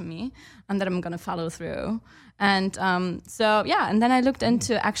coming up to me, and that I'm going to follow through. And and then I looked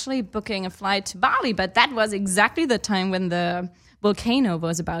into actually booking a flight to Bali, but that was exactly the time when the volcano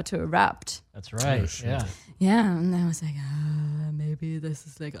was about to erupt. That's right. Yeah, and I was like, maybe this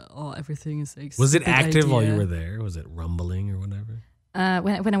is like, everything is like. Was it stupid active while idea. you were there? Was it rumbling or whatever?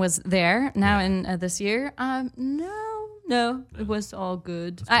 When I was there now in this year, no, it was all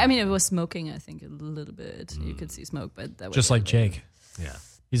good. I mean, it was smoking. I think a little bit. You could see smoke, but that was Just like Jake. Yeah.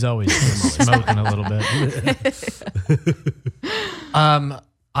 He's always smoking a little bit.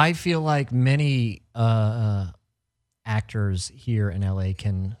 I feel like many actors here in LA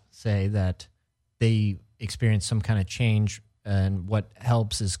can say that they experience some kind of change, and what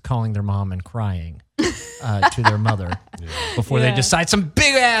helps is calling their mom and crying to their mother before they decide some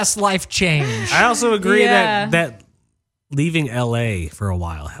big ass life change. I also agree that leaving LA for a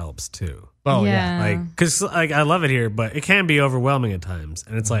while helps too. Oh Yeah. Like, because like I love it here, but it can be overwhelming at times.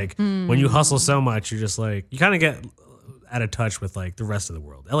 And it's like when you hustle so much, you're just like you kind of get out of touch with like the rest of the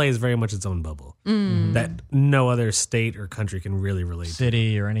world. LA is very much its own bubble that no other state or country can really relate to.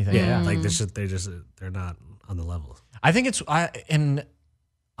 City or anything. Yeah, like they're not on the level. I think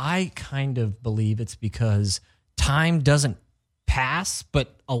I kind of believe it's because time doesn't pass,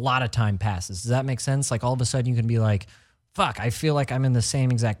 but a lot of time passes. Does that make sense? Like all of a sudden you can be like, fuck, I feel like I'm in the same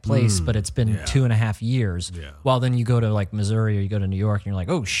exact place, but it's been 2.5 years. Yeah. While then you go to like Missouri or you go to New York and you're like,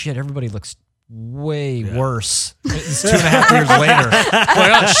 oh shit, everybody looks way worse. It's 2.5 years later.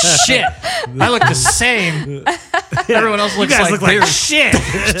 Like, oh shit, I look the same. Everyone else looks look like shit.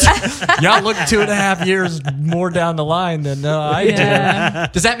 Y'all look 2.5 years more down the line than I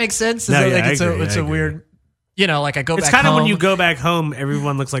do. Does that make sense? No, like I it's agree. a weird, like I go back home. It's kind of when you go back home,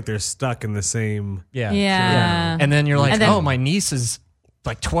 everyone looks like they're stuck in the same. Yeah. And then you're like, And then- oh, my niece is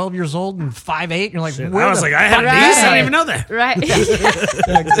like 12 years old and 5'8". And you're like, where I was the like, I had a Right. niece. I didn't even know that. Right.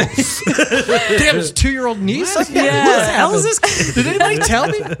 damn, it's 2-year-old niece? What the hell is this kid? Did anybody tell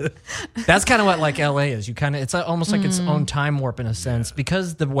me? That's kind of what like LA is. You kind of, it's almost like its own time warp in a sense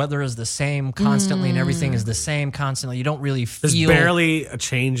because the weather is the same constantly and everything is the same constantly. You don't really There's feel barely a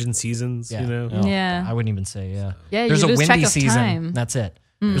change in seasons, you know? No, Yeah. I wouldn't even say, Yeah, There's you a lose track windy of season. time. That's it.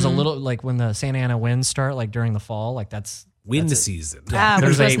 There's a little, like when the Santa Ana winds start, like during the fall, like that's Wind season. there's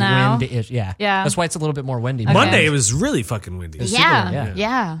which was a now. wind. Yeah. Yeah. That's why it's a little bit more windy. Okay. Monday, it was really fucking windy.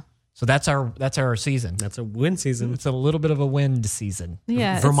 Yeah. So that's our season. That's a wind season. It's a little bit of a wind season.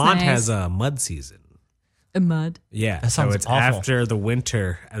 Yeah. it's Vermont nice. has a mud season. a mud. Yeah. That So sounds it's awful. after the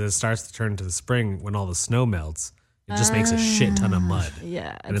winter, as it starts to turn to the spring, when all the snow melts, it just makes a shit ton of mud.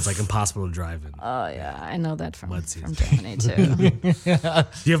 Yeah. And it's like impossible to drive in. Oh yeah, I know that from Mud season. Germany too. Do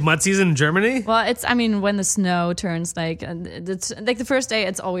you have mud season in Germany? Well, when the snow turns like, it's like the first day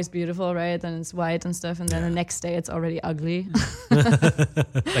it's always beautiful, right? Then it's white and stuff, and then the next day it's already ugly.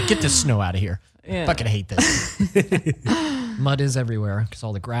 Like, get this snow out of here. Yeah. Fucking hate this. Mud is everywhere because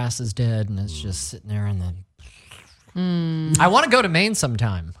all the grass is dead and it's just sitting there. And then I want to go to Maine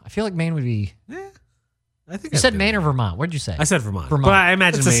sometime. I feel like Maine would be. I think You said Maine or Vermont? What did you say? I said Vermont. Vermont. But I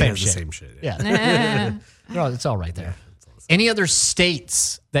imagine It's the Maine same has shit. the same shit. Yeah. No, it's all right there. Any other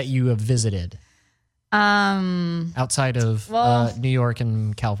states that you have visited outside of New York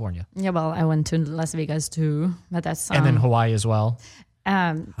and California? Yeah, well, I went to Las Vegas too, but that's And then Hawaii as well.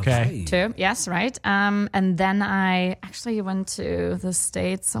 Okay. too. Yes, right. And then I actually went to the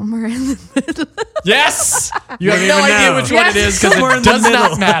States somewhere in the middle. Yes! You have don't no even idea know. which one it is because Somewhere it in the does not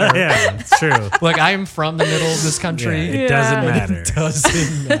middle. matter. Yeah, it's true. Look, I'm from the middle of this country. It doesn't matter.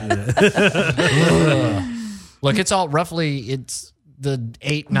 Doesn't matter. Look, it's all roughly, it's the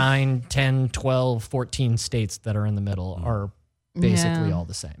 8, 9, 10, 12, 14 states that are in the middle are basically Yeah. all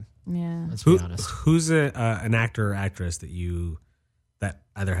the same. Yeah. Let's be honest. Who's an actor or actress that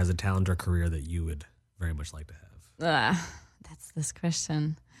either has a talent or career that you would very much like to have? That's this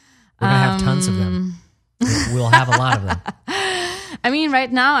question. We're going to have tons of them. We'll have a lot of them. I mean,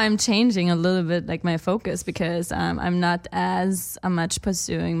 right now I'm changing a little bit like my focus because I'm not as much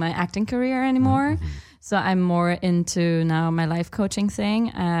pursuing my acting career anymore. Mm-hmm. So I'm more into now my life coaching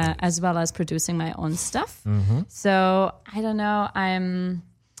thing as well as producing my own stuff. Mm-hmm. So I don't know.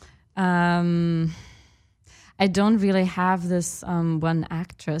 I don't really have this one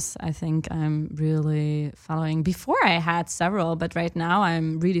actress I think I'm really following. Before I had several, but right now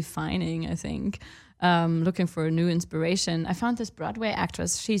I'm redefining, I think. Looking for a new inspiration. I found this Broadway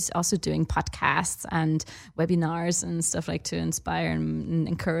actress. She's also doing podcasts and webinars and stuff like to inspire and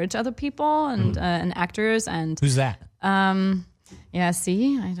encourage other people and actors. And Who's that? yeah,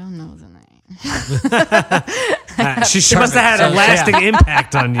 see, I don't know the name. She must have had a lasting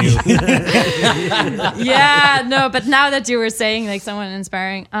impact on you. Yeah, no, but now that you were saying like someone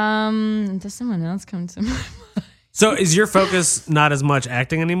inspiring, does someone else come to mind? So is your focus not as much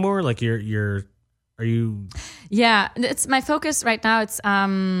acting anymore? Like are you? Yeah, it's my focus right now. It's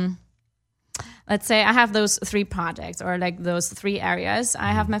let's say I have those 3 projects or like those 3 areas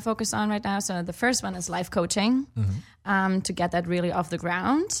I have my focus on right now. So the first one is life coaching, to get that really off the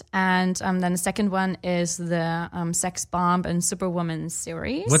ground. And then the second one is the SEXBOMB and Superwoman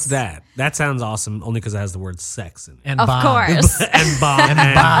series. What's that? That sounds awesome only because it has the word sex in it. And Of bomb. course. And bomb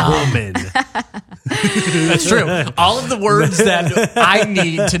and woman. That's true. All of the words that I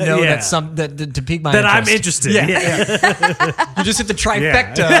need to know Yeah. that to pique my That I'm interest. interested. Yeah. You just hit the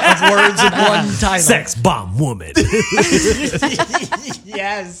trifecta of words in one title. Sex bomb woman.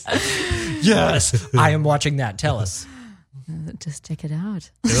 Yes. Yes. I am watching that. Tell us. Just check it out.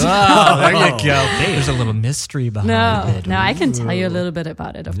 Oh, there you go. There's a little mystery behind it. No, I can tell you a little bit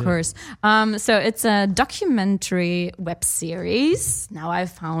about it, of course. So it's a documentary web series. Now I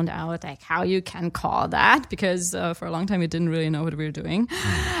found out like how you can call that, because for a long time we didn't really know what we were doing.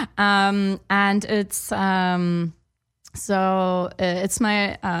 And it's it's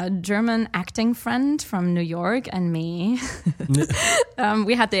my German acting friend from New York and me.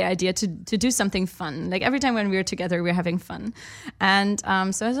 We had the idea to do something fun. Like every time when we were together, we were having fun. And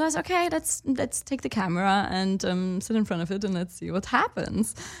so I was okay, let's take the camera and sit in front of it and let's see what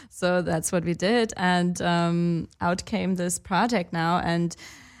happens. So that's what we did. And out came this project now. And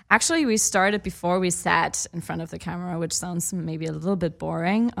actually, we started before we sat in front of the camera, which sounds maybe a little bit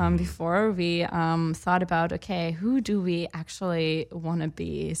boring. Before we thought about, okay, who do we actually want to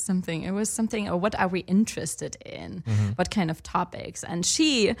be? It was something, or what are we interested in? What kind of topics? And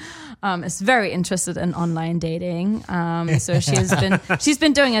she is very interested in online dating. So she's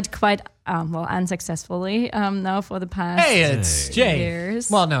been doing it quite unsuccessfully now for the past It's Jay. years.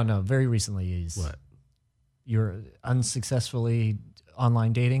 Well, no, very recently. What? You're unsuccessfully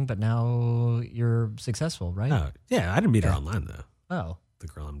online dating, but now you're successful, right? Oh, yeah. I didn't meet her online, though. Oh. The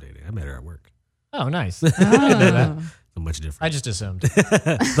girl I'm dating. I met her at work. Oh, nice. So much different. I just assumed.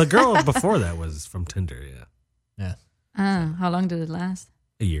 The girl before that was from Tinder, yeah. Yeah. How long did it last?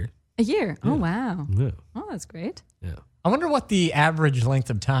 A year. A year. Oh, wow. Yeah. Oh, that's great. Yeah. I wonder what the average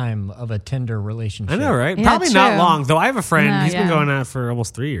length of time of a Tinder relationship. I know, right? Yeah, Probably not true. long. Though I have a friend, No, he's been yeah. going out for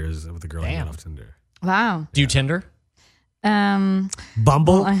almost 3 years with a girl I Damn. met off Tinder. Wow. Do you Tinder?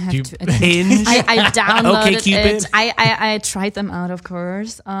 Bumble? Well, I have Do you- to. Hinge? I downloaded OkCupid? it. I tried them out, of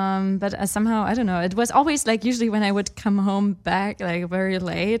course. But somehow, I don't know. It was always like usually when I would come home back like very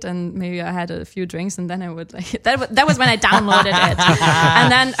late and maybe I had a few drinks and then I would like that was when I downloaded it.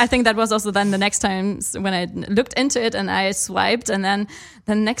 And then I think that was also then the next time when I looked into it and I swiped and then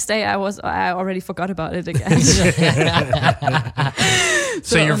the next day I already forgot about it again.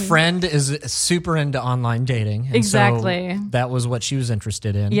 So your friend is super into online dating. And Exactly. So that was what she was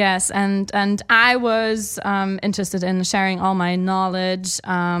interested in. Yes, and I was interested in sharing all my knowledge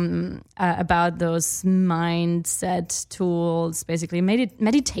about those mindset tools, basically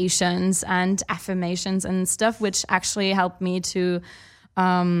meditations and affirmations and stuff, which actually helped me to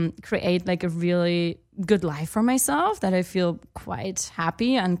create like a really good life for myself that I feel quite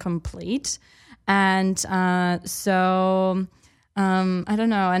happy and complete. And so I don't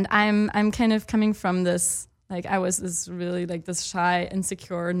know, and I'm kind of coming from this. Like I was this really like this shy,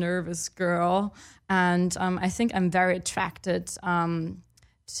 insecure, nervous girl, and I think I'm very attracted to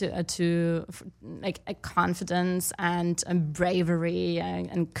like a confidence and bravery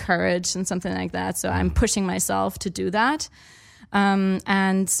and courage and something like that. So I'm pushing myself to do that,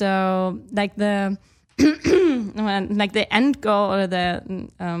 and so like the end goal or the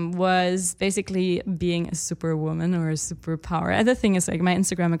was basically being a superwoman or a superpower. And the thing is, like, my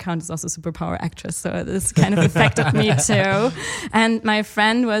Instagram account is also superpower actress, so this kind of affected me too. And my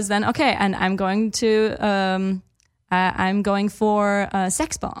friend was then okay, and I'm going for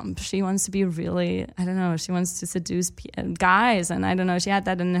SEXBOMB. She wants to be really, I don't know, she wants to seduce guys, and I don't know, she had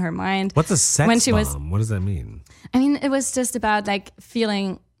that in her mind. What's a sex when she bomb? was, What does that mean? I mean, it was just about like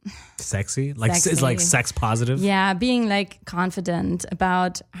feeling. Sexy? Like Sexy. Is like sex positive? Yeah, being like confident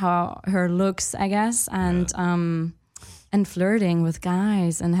about her looks, I guess, and flirting with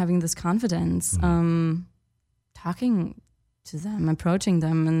guys and having this confidence, talking to them, approaching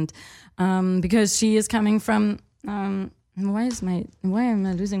them, and because she is coming from. Why am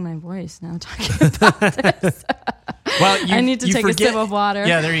I losing my voice now talking about this? Well, I need to take a sip of water.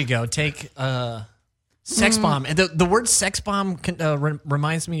 Yeah, there you go. Take sex bomb. And the word sex bomb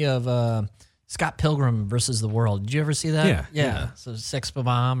reminds me of Scott Pilgrim versus the World. Did you ever see that? Yeah. So sex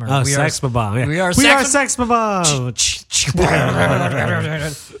bomb. Oh, sex bomb. Yeah. We are sex bomb.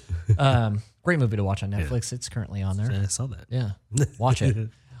 Great movie to watch on Netflix. It's currently on there. I saw that. Yeah, watch it.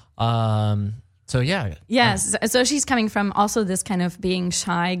 So yeah. Yes. So she's coming from also this kind of being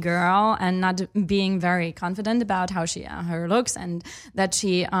shy girl and not being very confident about how her looks, and that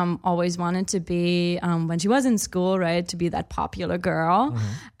she always wanted to be, when she was in school, right, to be that popular girl.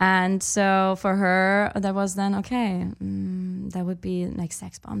 And so for her, that was then, okay, that would be like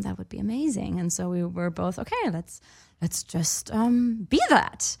Sex Bomb. That would be amazing. And so we were both, okay, let's just be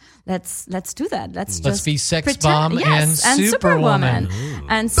that. Let's do that. Let's just be Sex pretend, Bomb yes, and Superwoman.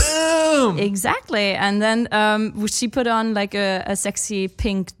 And Boom! Exactly. And then she put on like a sexy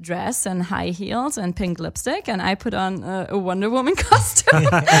pink dress and high heels and pink lipstick, and I put on a Wonder Woman costume.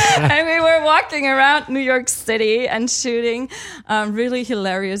 And we were walking around New York City and shooting really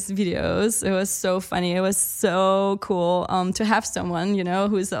hilarious videos. It was so funny. It was so cool to have someone,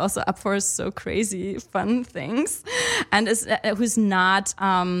 who's also up for so crazy fun things. And who's not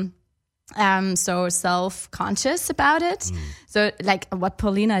so self-conscious about it. So like what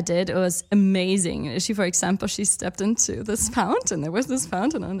Paulina did, it was amazing. She, for example, she stepped into this fountain. There was this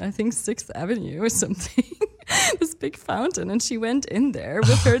fountain on, I think, 6th Avenue or something. This big fountain, and she went in there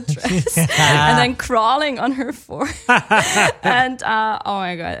with her dress and then crawling on her forehead. And oh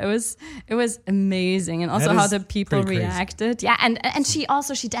my god, it was amazing, and also how the people reacted. Yeah, and she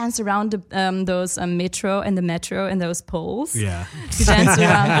danced around those metro and those poles. Yeah, she danced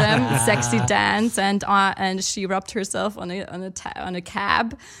around them, sexy dance, and she rubbed herself on a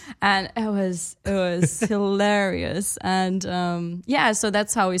cab, and it was hilarious. And so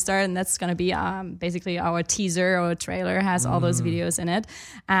that's how we started, and that's gonna be basically our teaser or trailer has all those videos in it.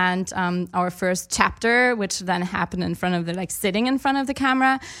 And our first chapter, which then happened in front of sitting in front of the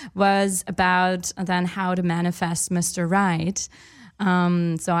camera, was about then how to manifest Mr. Right. So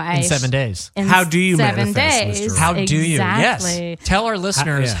in 7 days. How do you 7 manifest days? Mr. Right? How do you? Exactly. Yes. Tell our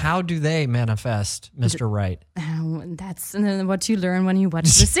listeners, how do they manifest Mr. Right? That's what you learn when you watch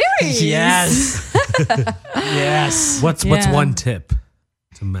the series. Yes. Yes. What's one tip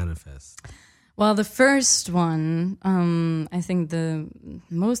to manifest? Well, the first one, I think the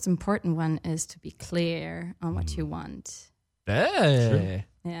most important one is to be clear on what you want. Hey.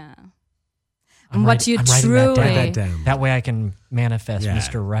 Yeah. I'm what you truly Write that down. That way I can manifest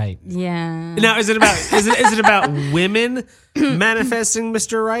Mr. Right. Yeah. Now, is it about women manifesting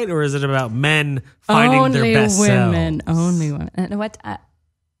Mr. Right, or is it about men finding their best selves? Only women. What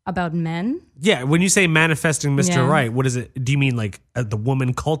about men? Yeah, when you say manifesting Mr. Right, what is it? Do you mean like the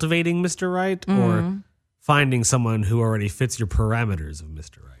woman cultivating Mr. Right, or finding someone who already fits your parameters of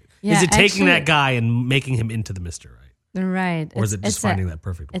Mr. Right? Yeah, is it taking that guy and making him into the Mr. Right? Right. Or is it just finding that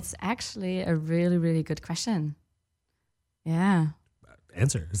perfect one? It's actually a really, really good question. Yeah.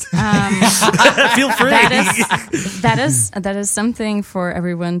 Answers. Feel free. That is something for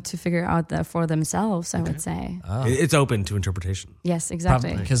everyone to figure out for themselves, I would say. Oh. It's open to interpretation. Yes,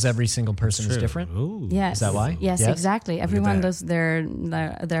 exactly. Because every single person is different. Ooh. Yes. Is that why? Yes, exactly. Everyone that. lives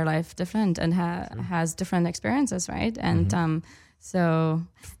their life different and has different experiences, right? And so,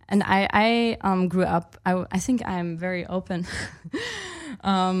 and I grew up. I think I'm very open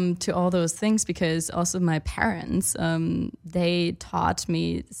to all those things, because also my parents they taught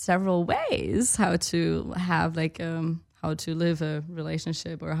me several ways how to have how to live a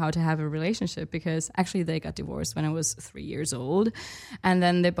relationship or how to have a relationship, because actually they got divorced when I was 3 years old, and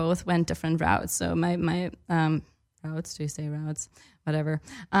then they both went different routes. So my routes, do you say routes? Whatever.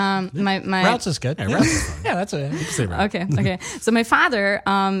 My Routes is good. Yeah, routes is fine. Yeah, that's it. Say right. Okay. So my father,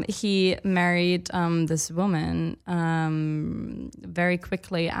 he married this woman very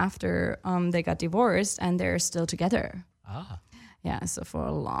quickly after they got divorced, and they're still together. Yeah, so for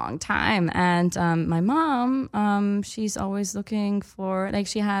a long time. And my mom, she's always looking for,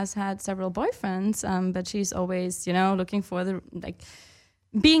 she has had several boyfriends, but she's always, looking for the,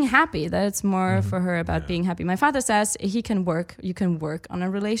 being happy. That it's more for her about being happy. My father says you can work on a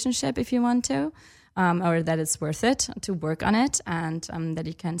relationship if you want to, or that it's worth it to work on it, and that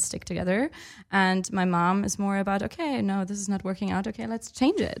you can stick together. And my mom is more about, okay, no, this is not working out. Okay, let's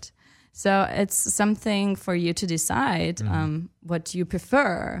change it. So it's something for you to decide what you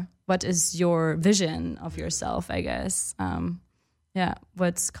prefer. What is your vision of yourself, I guess.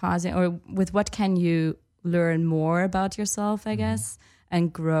 What's causing, or with what can you learn more about yourself, I guess,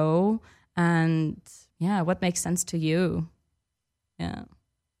 and grow, and what makes sense to you. Yeah.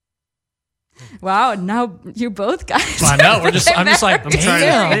 Wow, now you both guys. I know. I'm just like, I'm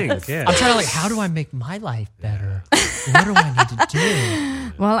trying to think. Yeah. I'm trying to how do I make my life better? What do I need to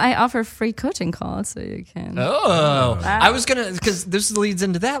do? Well, I offer free coaching calls, so you can. Oh, I was gonna, because this leads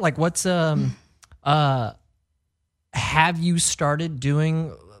into that. Like, what's have you started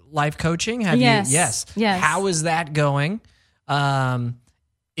doing life coaching? Have yes. you? Yes. Yes. How is that going?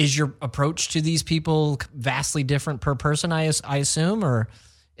 is your approach to these people vastly different per person, I assume? Or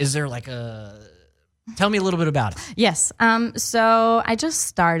is there like tell me a little bit about it. Yes. So I just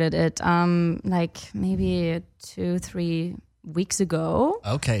started it like maybe 2-3 weeks ago.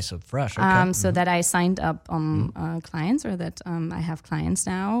 Okay, so fresh. Okay. So that I signed up clients, or that I have clients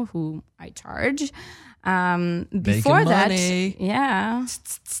now who I charge. Before that, money. yeah.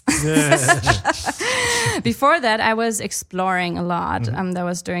 Before that, I was exploring a lot. That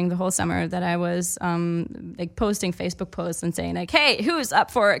was during the whole summer that I was like posting Facebook posts and saying like, "Hey, who's up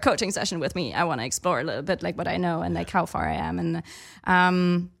for a coaching session with me? I want to explore a little bit like what I know and like how far I am and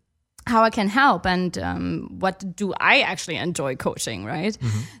how I can help and what do I actually enjoy coaching, right?"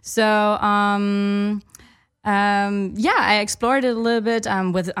 So. I explored it a little bit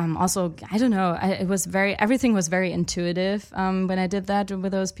with also, I don't know, everything was very intuitive when I did that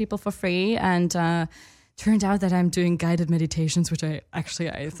with those people for free, and turned out that I'm doing guided meditations, which I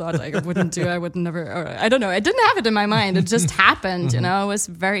thought I wouldn't do. I would never, or I don't know, I didn't have it in my mind. It just happened, you know. It was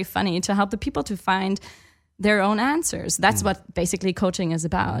very funny to help the people to find their own answers. That's what basically coaching is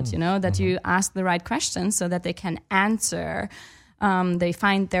about, you know, that you ask the right questions so that they can answer. They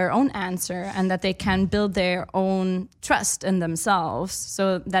find their own answer, and that they can build their own trust in themselves,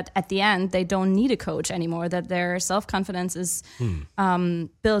 so that at the end they don't need a coach anymore, that their self-confidence is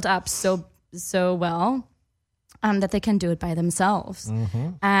built up so well that they can do it by themselves.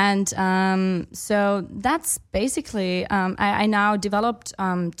 And so that's basically, I now developed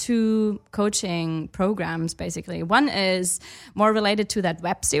 2 coaching programs, basically. One is more related to that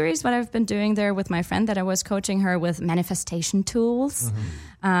web series, what I've been doing there with my friend that I was coaching her with manifestation tools,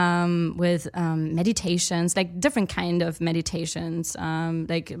 with meditations, like different kind of meditations,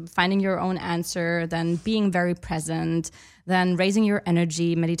 like finding your own answer, then being very present, then raising your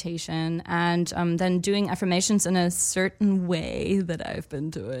energy meditation, and then doing affirmations in a certain way that I've been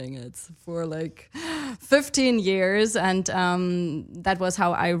doing it for like 15 years. And that was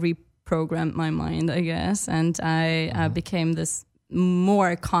how I reprogrammed my mind, I guess. And I became this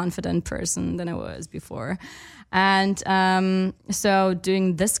more confident person than I was before. And so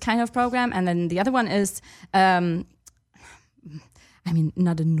doing this kind of program. And then the other one is... I mean,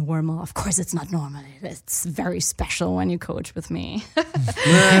 not a normal. Of course, it's not normal. It's very special when you coach with me.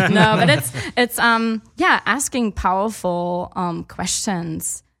 No, but it's asking powerful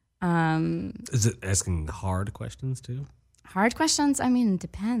questions. Is it asking hard questions too? Hard questions, I mean, it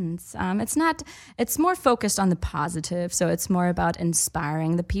depends. It's more focused on the positive. So it's more about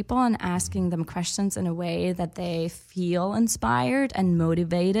inspiring the people and asking them questions in a way that they feel inspired and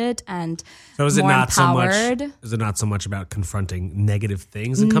motivated and so is it more not empowered. So much, is it not so much about confronting negative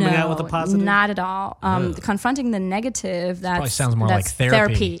things and coming out with a positive? Not at all. Confronting the negative, probably sounds more like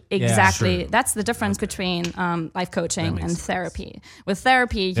therapy. Exactly. Sure. That's the difference between life coaching and therapy. With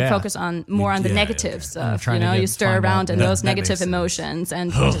therapy, you focus on more on the negative stuff. You know, you stir around in those negative emotions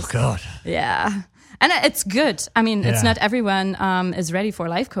and God. Yeah. And it's good. I mean, it's not everyone is ready for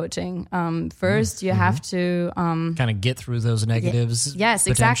life coaching. First, you have to kind of get through those negatives. Yes,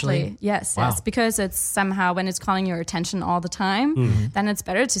 exactly. Yes, wow. Yes, because it's somehow when it's calling your attention all the time, then it's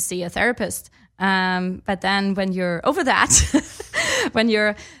better to see a therapist. But then when you're over that, when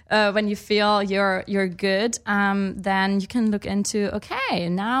you feel you're good, then you can look into, okay,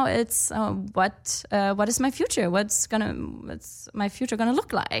 now it's what is my future? What's my future gonna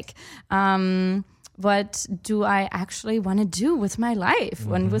look like? What do I actually want to do with my life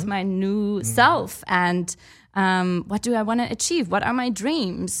and with my new self? And what do I want to achieve? What are my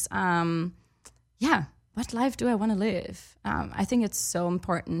dreams? What life do I want to live? I think it's so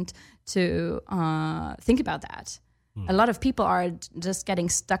important to think about that. A lot of people are just getting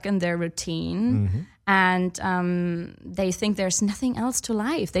stuck in their routine and they think there's nothing else to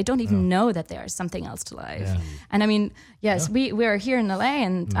life. They don't even know that there's something else to life. Yeah. And I mean, yes, we are here in LA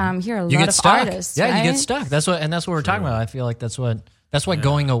and here are a lot of artists. Yeah, right? you get stuck. That's what we're talking about. I feel like that's why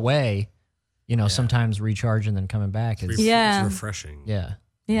going away, sometimes recharge and then coming back is it's refreshing.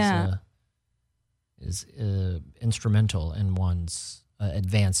 Is instrumental in one's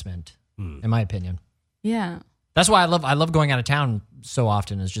advancement, in my opinion. Yeah. That's why I love going out of town so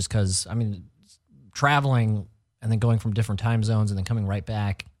often, is just because, I mean, traveling and then going from different time zones and then coming right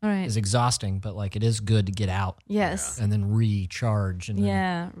back is exhausting, but like it is good to get out. Yes. And then recharge and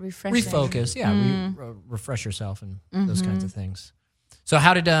then refreshing. Refocus. Yeah. Refresh yourself and those kinds of things. So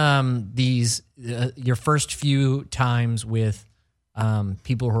how did these, your first few times with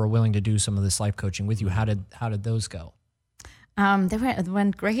people who are willing to do some of this life coaching with you, how did those go? They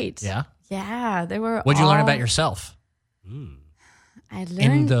went great. Yeah? Yeah, they were. What'd you learn about yourself? I learned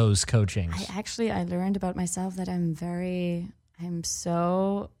in those coachings. I learned about myself that I'm very I'm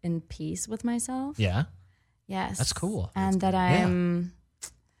so in peace with myself. Yeah. Yes. That's cool. And that I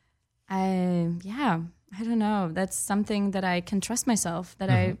don't know. That's something that I can trust myself, that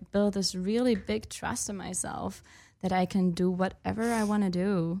I build this really big trust in myself, that I can do whatever I want to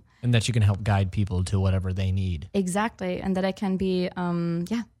do. And that you can help guide people to whatever they need. Exactly. And that I can be,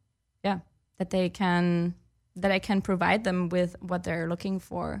 that I can provide them with what they're looking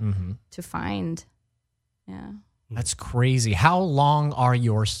for to find. Yeah. That's crazy. How long are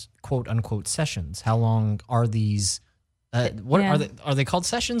your quote unquote sessions? How long are these? Are they called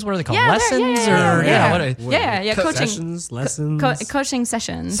sessions? What are they called? Lessons Coaching sessions, lessons, coaching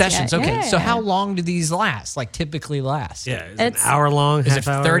sessions. Sessions. Yeah, Okay. yeah, So yeah. how long do these last? Like typically last? Yeah, is it an hour long? Is it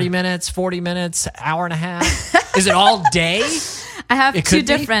 30 minutes, 40 minutes, hour and a half? Is it all day? I have It two could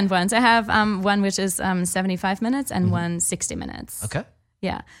be? different ones. I have one which is 75 minutes and one 60 minutes. Okay.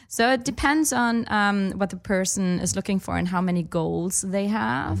 Yeah. So it depends on what the person is looking for and how many goals they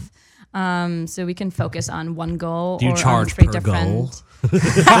have. So we can focus on one goal Do you or charge on three per different. goal?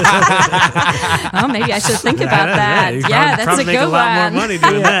 Oh, maybe I should think about that. You Yeah, that's probably a make good a lot one. more money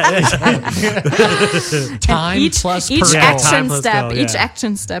doing that. Time Each plus per each goal. Time action plus step, goal, each yeah.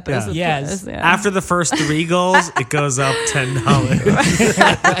 action step is a Yes. is, yeah. After the first 3 goals, it goes up $10.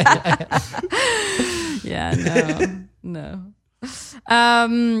 Yeah, no.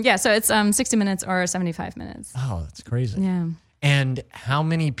 So it's 60 minutes or 75 minutes. Oh, that's crazy. Yeah. And how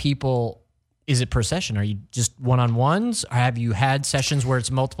many people is it per session? Are you just one-on-ones? Or have you had sessions where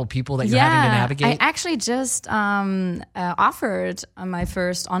it's multiple people that you're having to navigate? I actually just offered my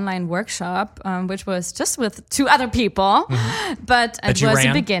first online workshop, which was just with 2 other people. But it you was ran?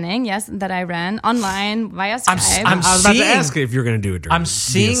 a beginning, yes, that I ran online via Skype. I'm I was about to seeing- ask if you're going to do it. I'm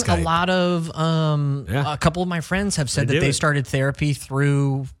seeing a lot of Yeah. a couple of my friends have said They that do they it. started therapy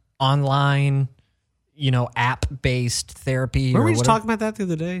through online, app-based therapy. Were or we just whatever. talking about that the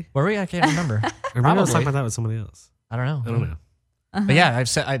other day? Were we? I can't remember. Or maybe I was Probably. talking about that with somebody else. I don't know. I don't know. But yeah,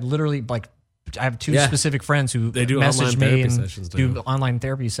 I literally I have 2 Yeah. specific friends who They do message online me therapy and sessions, do too. online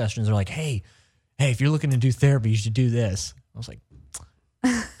therapy sessions. They're like, hey, if you're looking to do therapy, you should do this. I was like,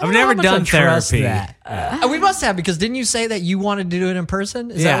 I've never done therapy. We must have, because didn't you say that you wanted to do it in person?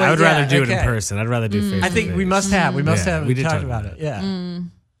 Is that Yeah, what- I would rather do it in okay. person. I'd rather do face. I think we must have. We must Yeah, have. we did talked talk about about it. Yeah.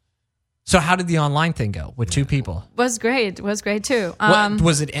 So how did the online thing go with 2 people? was great. It was great too. What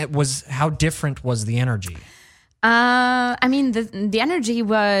was it? How different was the energy? I mean, the energy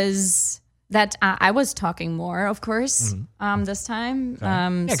was that I was talking more, of course, this time.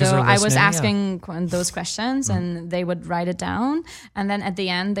 Yeah, 'cause So they're I was listening, asking those questions, and they would write it down, and then at the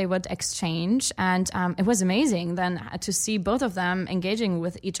end they would exchange, and it was amazing then to see both of them engaging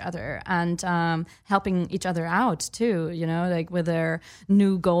with each other and helping each other out too. Like with their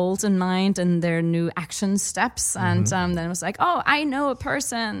new goals in mind and their new action steps, and then it was like, oh, I know a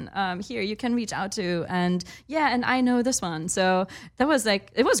person here you can reach out to, and I know this one. So that was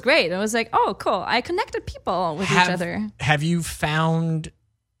like, it was great. It was like, oh, cool. I connected people with each other. Have you found,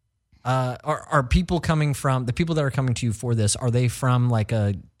 are people coming from, the people that are coming to you for this, are they from like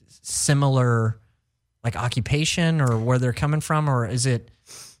a similar like occupation or where they're coming from? Or is it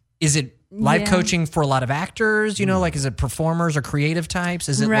life coaching for a lot of actors? Like, is it performers or creative types?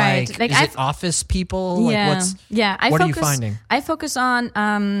 Is it Right. is it office people? Like what are you finding? I focus on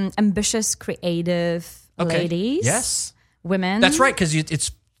ambitious, creative ladies. Yes. Women. That's right. Cause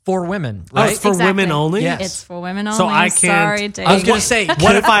it's for women, Oh, right? it's for women only? Yes. It's for women only. So I can't. Sorry, Dave. I was going to say,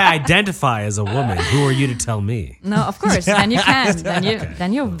 What if I identify as a woman? Who are you to tell me? No, of course. Then you can.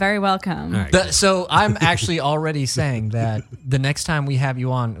 Then you're very welcome. All right. so I'm actually already saying that the next time we have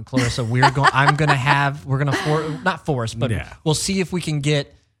you on, Clarissa, we're going to not force, but Yeah. we'll see if we can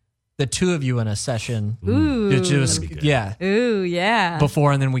get the 2 of you in a session. Ooh. To just, Ooh, yeah.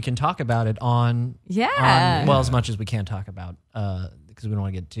 before, and then we can talk about it on Yeah. as much as we can talk about because we don't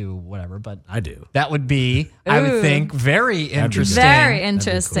want to get too whatever, but I do. that would be, I would Ooh. think, very interesting. Very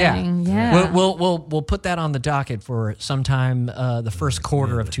interesting. Yeah. We'll put that on the docket for sometime the first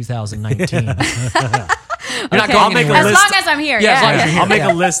quarter of 2019. You're not Okay. going make a anywhere. As list. long as I'm here. Yeah, as long as Yeah. you're here. I'll make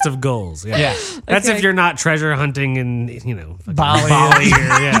a list of goals. Yeah. Yeah. That's Okay. if you're not treasure hunting in, fucking Bali.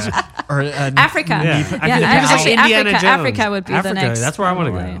 or, Or, Africa. Yeah. Yeah, Africa. actually, Indiana Africa, Jones. Africa would be the Africa, next. that's where I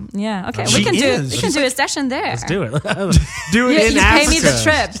wanna probably. go. Yeah. Okay. She We can is. do a session there. Let's do it. Do it You, in you Africa. pay me the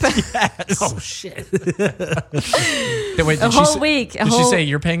trip. Oh, shit. Wait, A whole week. Did she say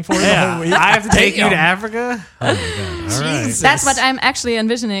you're paying for it? The whole week? Yeah. I have to take you to Damn. Africa? Oh, my God. All right. Jesus. That's what I'm actually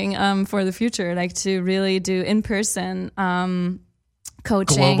envisioning for the future, like to really do in person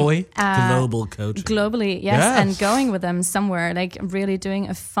coaching Globally? Global coaching. globally, yes, Yeah. and going with them somewhere, like really doing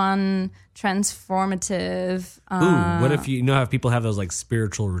a fun, transformative. Ooh, what if you know how people have those like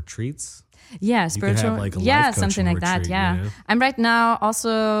spiritual retreats? Yeah, could spiritual. have, like, a yeah, life something like coaching that. retreat, Yeah, you know? I'm right now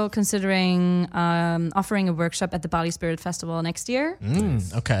also considering offering a workshop at the Bali Spirit Festival next year,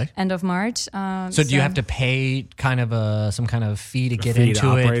 Okay. end of March. So do you have to pay kind of some kind of fee to get fee to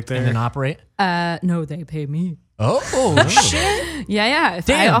into it operate there? and then operate? No, they pay me. Oh, shit. Yeah. If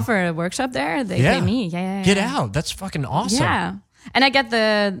I Damn. offer a workshop there, they Yeah. pay me. Yeah. Get out. That's fucking awesome. Yeah, and I get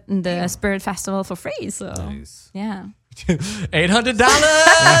the Spirit Festival for free. So Nice. yeah. $800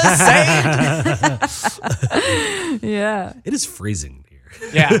 saved. Yeah. It is freezing here.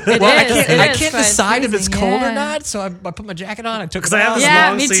 Yeah. It I is can't quite decide if it's freezing, cold or yeah. not, so I put my jacket on. I took it Because I have off. this Yeah,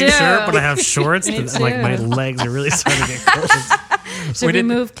 long me sleeve too. shirt, but I have shorts. Me but, like my too. legs are really starting to get cold. Should we didn't-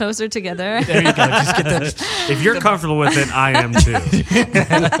 move closer together? There you go. Just get that. If you're comfortable with it, I am too.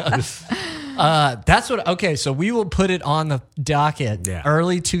 That's what. Okay, so we will put it on the docket. Yeah.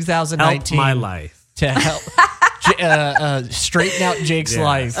 Early Help 2019 my life. to help straighten out Jake's Yeah.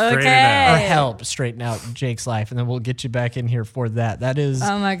 life. Straighten it Okay. Or out. help straighten out Jake's life, and then we'll get you back in here for that. That is.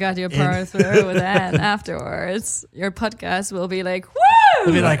 Oh my God, you're power through with that. Afterwards, your podcast will be like, woo!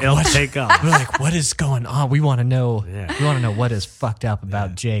 We'll be like, It'll what? take off. We're like, what is going on? We want to know. Yeah. We want to know what is fucked up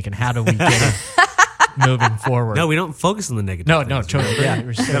about Jake, and how do we get him moving forward? No, we don't focus on the negative. no, things, totally. remember? Yeah, we're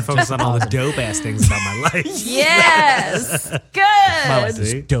We gotta focus on all the dope ass things about my life. Yes! My life Good!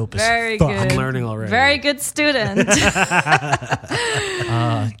 is dope as Very fuck. good. I'm learning already. Very good student.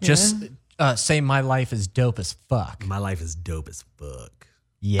 Just say my life is dope as fuck. My life is dope as fuck.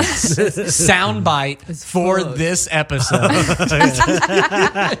 Yes. Soundbite for fuck. this episode.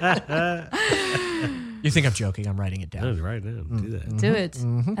 You think I'm joking? I'm writing it No, down. right now, do that. Do it.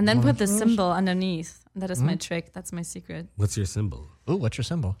 And then put the symbol underneath. That is my trick. That's my secret. What's your symbol? Ooh, what's your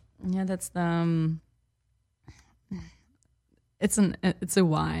symbol? Yeah, that's the. It's a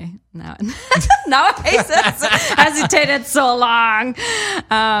Y now. Now I hesitated so long.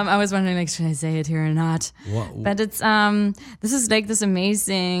 I was wondering, like, should I say it here or not? What? But it's this is like this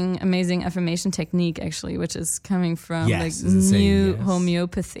amazing affirmation technique actually, which is coming from Yes, like is it saying new yes?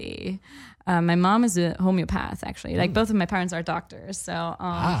 homeopathy. My mom is a homeopath actually. Like both of my parents are doctors, so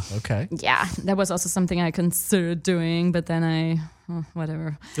Okay. yeah, that was also something I considered doing, but then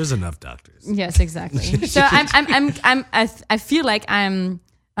whatever. There's enough doctors. Yes, exactly. So I feel like I'm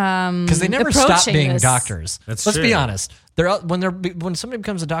Because they never stop approaching being this. Let's true. be honest. When somebody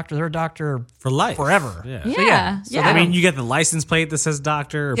becomes a doctor, they're a doctor For life. forever. Yeah. Yeah, So yeah. I mean, you get the license plate that says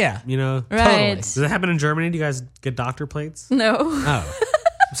doctor. Or, Yeah. You know. Right. Does that happen in Germany? Do you guys get doctor plates? No. Oh.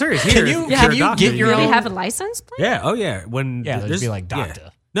 I'm serious. Can Here, you- if can you're a you doctor, get your You really own- have a license plate? Yeah. Oh, yeah. When Yeah, there'd there's- be like yeah.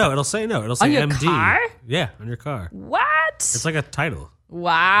 doctor. No, it'll say no. It'll say On your MD. car? Yeah, on your car. What? It's like a title.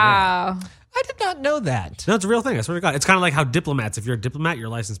 Wow. I did not know that. No, it's a real thing. I swear to God. It's kind of like how diplomats. If you're a diplomat, your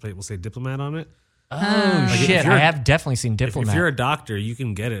license plate will say diplomat on it. Oh, if shit. you're- I have definitely seen If Diplomat. you're a doctor, you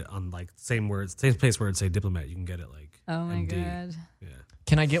can get it on like same words, same place where it say diplomat. You can get it like. Oh my MD. God. Yeah.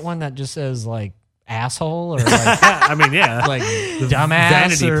 Can I get one that just says like asshole or like, I mean, yeah. like dumbass?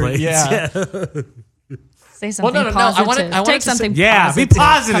 vanity or, plates. Yeah. Say something no, no, no, I positive. wanted to Take say- something Yeah, positive. be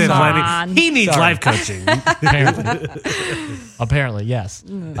positive, Come Lenny. on. He needs Sorry. life coaching. Apparently, yes.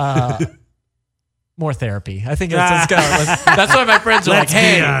 More therapy. I think let's go. That's why my friends are Let's like, be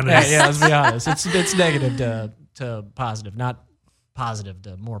 "Hey, honest." yeah, let's be honest. It's negative to positive, not positive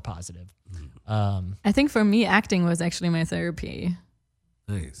to more positive." I think for me, acting was actually my therapy.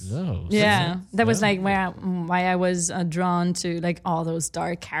 Nice. Oh, Yeah, that was like why I was drawn to like all those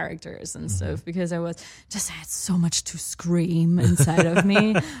dark characters and stuff, because I had so much to scream inside of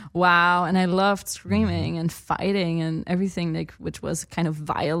me. Wow, and I loved screaming and fighting and everything like which was kind of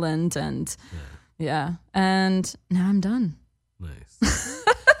violent and and now I'm done. Nice.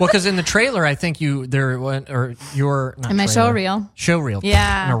 Well, because in the trailer, I think your not And my trailer, show reel. show reel,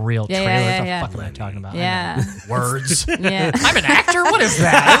 Yeah. no real Yeah, trailer. yeah, What the yeah, fuck am I talking about? I Yeah. know words. Yeah. I'm an actor. What is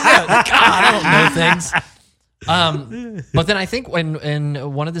that? God, I don't know things. But then I think when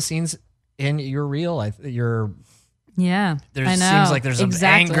in one of the scenes in your reel, there Yeah, I know. seems like there's some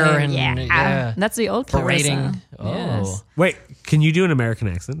anger and yeah. That's the old berating. Clarissa. Oh. Yes. Wait, can you do an American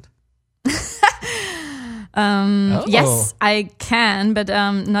accent? Oh. Yes, I can, but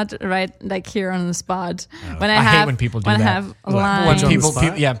not right like here on the spot. When I hate when people do when that. I have When lines. on the People,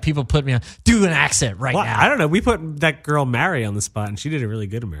 spot? people put me on. Do an accent right Well, now. I don't know. We put that girl Mary on the spot, and she did a really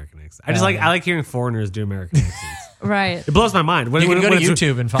good American accent. I like hearing foreigners do American accents. Right. It blows my mind. When, You can go to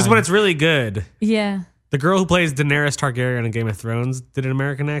YouTube and because find- when it's really good. Yeah. The girl who plays Daenerys Targaryen in Game of Thrones did an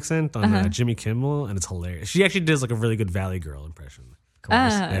American accent on Jimmy Kimmel, and it's hilarious. She actually does like a really good Valley Girl impression.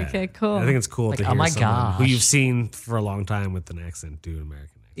 course. Okay, cool. I think it's cool to hear oh my someone who gosh. you've seen for a long time with an accent do an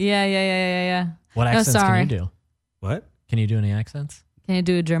American accent. Yeah. What accents can you do? What? Can you do any accents? Can you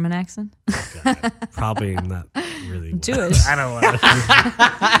do a German accent? God, probably not really. Jewish. I don't want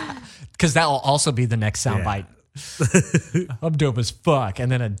to. Because that will also be the next soundbite. I'm dope as fuck.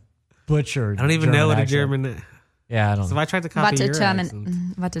 And then a butcher. I don't even know what a German. Yeah, I don't So if know. I tried to copy your accent.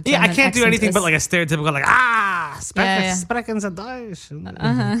 What a German Yeah, I can't do accent anything is. but like a stereotypical like sprechen Sie Deutsch.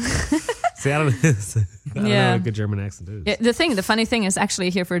 See, I don't know what a good German accent is. Yeah, the funny thing is actually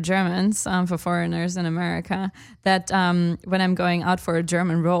here for Germans, for foreigners in America, that when I'm going out for a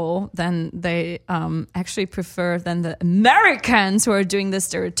German role, then they actually prefer than the Americans who are doing the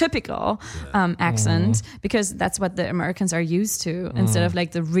stereotypical accent, because that's what the Americans are used to instead of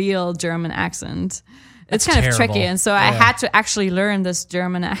like the real German accent. It's kind of tricky, and so I had to actually learn this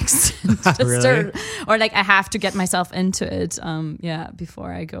German accent, Really? or like I have to get myself into it,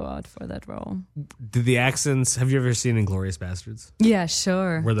 before I go out for that role. Did the accents? Have you ever seen Inglourious Bastards? Yeah,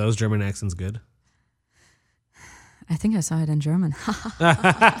 sure. Were those German accents good? I think I saw it in German.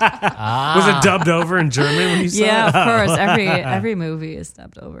 Was it dubbed over in German when you saw it? Yeah, of course. Every movie is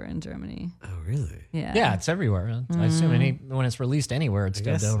dubbed over in Germany. Oh, really? Yeah. Yeah, it's everywhere. I assume when it's released anywhere, it's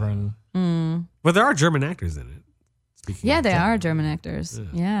dubbed over. And Well, there are German actors in it. Speaking Yeah, of they German. are German actors.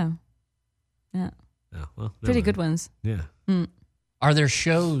 Yeah. Oh, well, never Pretty mind. good ones. Yeah. are there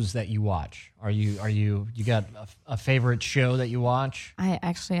shows that you watch? You got a favorite show that you watch? I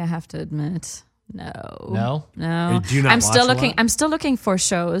have to admit, no. Do you not I'm still watch a looking. lot? I'm still looking for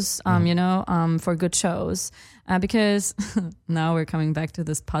shows. For good shows, because now we're coming back to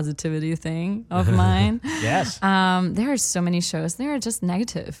this positivity thing of mine. Yes. There are so many shows. They're just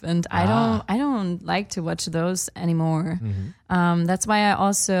negative, and I don't like to watch those anymore. That's why I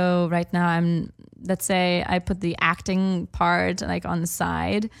also right now let's say I put the acting part like on the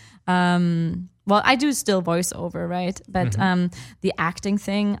side. Well, I do still voiceover, right? But the acting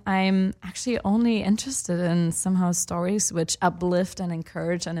thing, I'm actually only interested in somehow stories which uplift and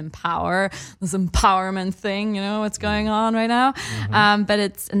encourage and empower. This empowerment thing, what's going on right now. But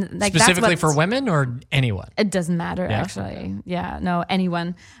it's like Specifically that's for women or anyone? it doesn't matter, actually. Yeah, no,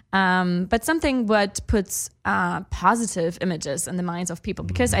 anyone. But something what puts positive images in the minds of people.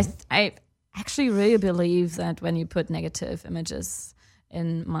 Because I actually really believe that when you put negative images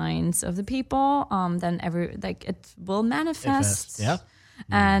in minds of the people, then it will manifest. Yeah.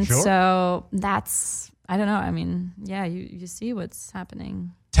 And Sure. so that's, I don't know. I mean, yeah, you see what's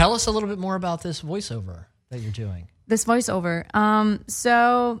happening. Tell us a little bit more about this voiceover that you're doing. This voiceover.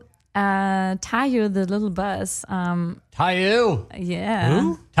 Tayu, the little bus. Tayu. Yeah.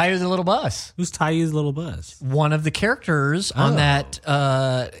 Who? Tayu the little bus. Who's Tayu's little bus? One of the characters on that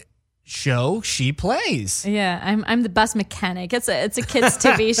show she plays. Yeah, I'm the bus mechanic. It's a kids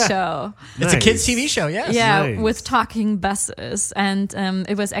TV show. It's a kids TV show, yes. Yeah, Nice. with talking buses, and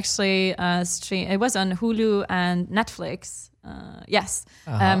it was actually It was on Hulu and Netflix. Yes,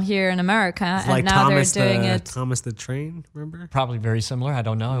 here in America, It's and like now Thomas they're doing the, it. Thomas the Train, remember? Probably very similar. I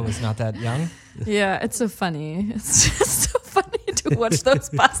don't know. I was not that young. Yeah, it's so funny. It's just so funny to watch those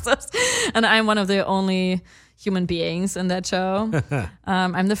buses, and I'm one of the only human beings in that show.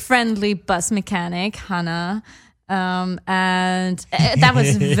 I'm the friendly bus mechanic, Hannah. And that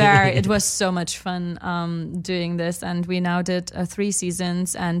was it was so much fun doing this. And we now did 3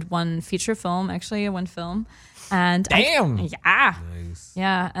 seasons and 1 feature film, actually, 1 film. And Damn. Nice.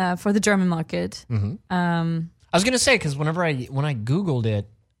 for the German market. I was going to say, because when I Googled it,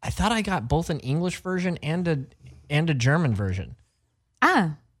 I thought I got both an English version and a German version.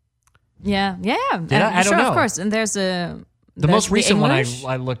 Yeah. Did I? I don't sure, know. of course. And there's The most recent one English.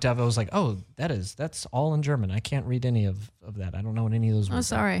 I looked up, I was like, oh, that's all in German. I can't read any of that. I don't know what any of those Oh,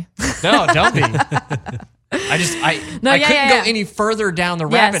 words are. sorry. No, don't be. I couldn't go any further down the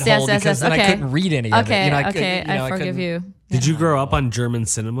rabbit hole because then I couldn't read any of it. I forgive you. Did you grow up on German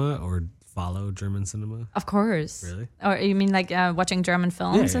cinema or follow German cinema? Of course. Really? Or you mean like watching German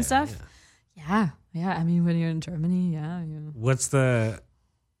films and stuff? Yeah. Yeah. I mean, when you're in Germany, yeah.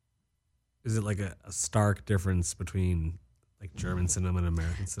 Is it like a stark difference between like German cinema and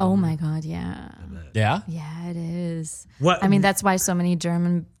American cinema? Oh my God, yeah. Yeah? Yeah, it is. What? I mean, that's why so many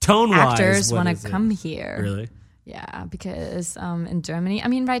German Tone-wise, actors what want is to it? come here. Really? Yeah, because in Germany, I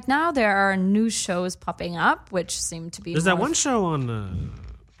mean, right now there are new shows popping up, which seem to be There's that more one show on,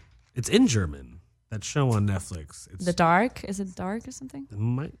 it's in German, that show on Netflix. It's, The Dark. Is it Dark or something? it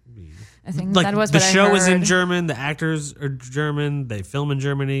might be. I think Like that was the what I show is in heard. German, the actors are German, they film in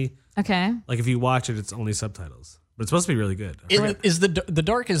Germany. Okay. Like if you watch it, it's only subtitles. But it's supposed to be really good. Is the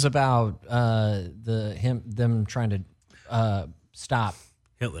Dark is about them trying to stop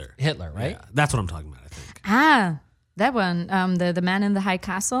Hitler, right? Yeah, that's what I'm talking about, I think. That one, the Man in the High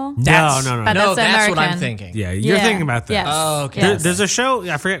Castle. No. But No, that's that's what I'm American. thinking. Yeah, you're Yeah. thinking about that. Yes. Oh, okay. Yes. There's a show,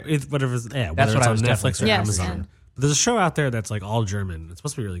 I forget whether it's what I on was Netflix or definitely Amazon. thinking. But there's a show out there that's like all German. It's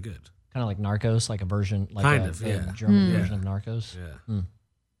supposed to be really good. Kind of like Narcos, like a version, like Kind a of, yeah. German version of Narcos. Yeah.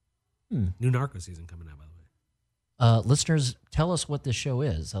 New Narco season coming out, by the way. Listeners, tell us what this show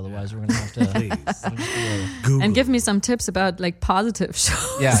is. Otherwise, we're going to have to Please. Google. And give me some tips about like positive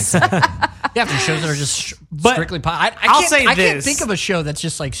shows. Yeah, exactly. Yeah, for shows that are just strictly I I'll say I can't this. think of a show that's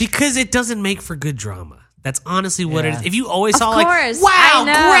just like Because it doesn't make for good drama. That's honestly what it Yeah. is. If you always Of saw course. like, wow, I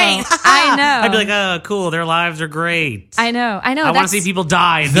know. great. I know. I'd be like, oh, cool. Their lives are great. I know. I want to see people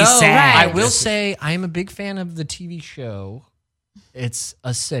die and be Though, sad. I will say I am a big fan of the TV show. It's a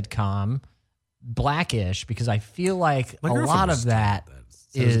sitcom, Blackish, because I feel like My a girlfriend lot was of that talking about that.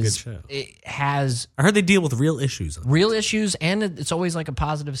 It was a good is show. it has I heard they deal with real issues. real issues, and it's always like a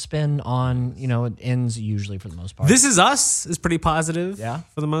positive spin on, it ends usually for the most part. This Is Us is pretty positive. Yeah.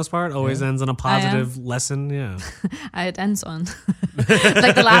 For the most part. Always ends on a positive lesson. Yeah. It ends on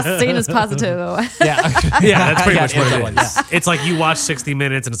like the last scene is positive. yeah. Yeah, that's pretty Yeah, much what it's it one, is. It's like you watch 60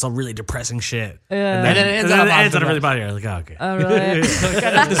 Minutes and it's all really depressing shit. And then And it ends on a it ends on a positive really bad. You're like, oh, okay. All right.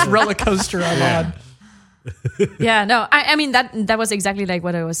 Kind of this roller coaster I'm on. Yeah, no, I mean that was exactly like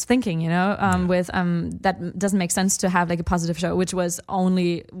what I was thinking, with that doesn't make sense to have like a positive show, which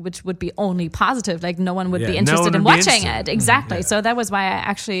would be only positive, like no one would Yeah, be no interested one in would be watching interested. it. Exactly. Yeah. So that was why I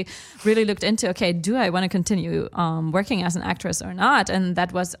actually really looked into, okay, do I want to continue working as an actress or not? And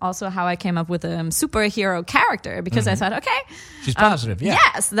that was also how I came up with a superhero character, because I thought, okay, She's positive, yeah.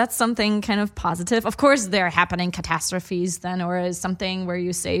 yes, that's something kind of positive. Of course, there are happening catastrophes then, or is something where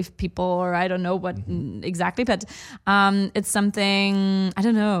you save people, or I don't know what exactly, but it's something, I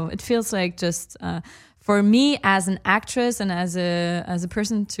don't know. It feels like just for me as an actress and as a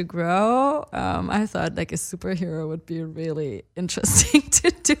person to grow, I thought like a superhero would be really interesting to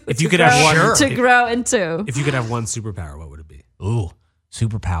do. If you could have one, to grow into. if you could have one superpower, what would it be? Ooh,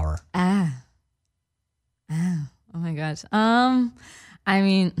 superpower. Oh my god. I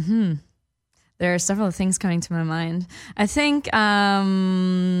mean, there are several things coming to my mind. I think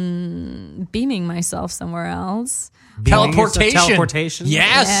beaming myself somewhere else. Teleportation.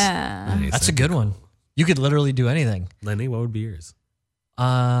 Yes. Yeah. Nice. That's a good one. You could literally do anything. Lenny, what would be yours?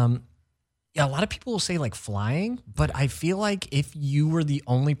 Yeah, a lot of people will say like flying, but I feel like if you were the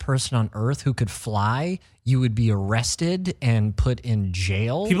only person on Earth who could fly, you would be arrested and put in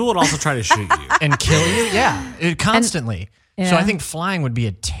jail People would also try to shoot you. and kill you. Yeah, constantly. So yeah. I think flying would be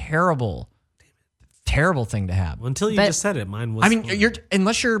a terrible thing to have. Well, until you But- just said it, mine was. I mean, fun.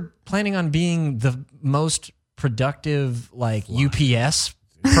 unless you're planning on being the most productive like UPS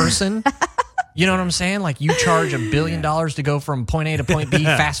person. You know what I'm saying? Like you charge $1 billion to go from point A to point B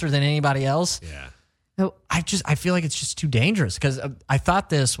faster than anybody else. Yeah. So I feel like it's just too dangerous, because I thought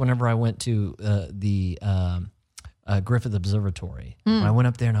this whenever I went to the Griffith Observatory. When I went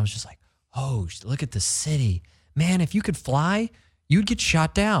up there and I was just like, oh, look at the city. Man, if you could fly, you'd get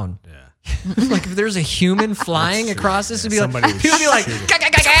shot down. Yeah. Like if there's a human flying across this, it'd be like, somebody would people would be like, shoot it. get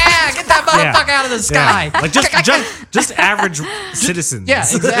that motherfucker out of the sky. Like just average citizens. Yeah,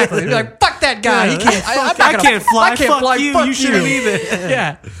 exactly. They'd be like, fuck that guy. He can't. I can't fly. I can't Fuck fly. you. Fuck You shouldn't either.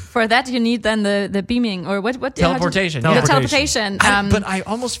 Yeah. For that, you need then the beaming, or what? Teleportation. The Yeah. teleportation. But I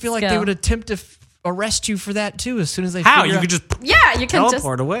almost feel like they skill. would attempt to arrest you for that too as soon as they How? figure You out- could just yeah, you can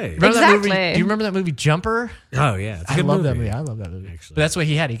teleport away. Remember that movie? Exactly. Do you remember that movie Jumper? Oh, yeah. It's a I good love movie. that movie. I love that movie. Actually. But that's what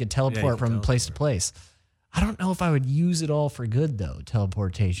he had. He could teleport could from place to place. I don't know if I would use it all for good though.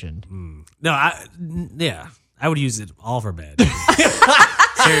 Teleportation. No, I would use it all for bad.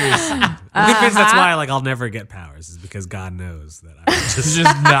 Seriously. I'm convinced that's why I'll never get powers, is because God knows that I would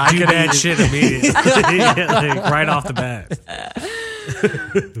just not do bad shit immediately. Like, right off the bat.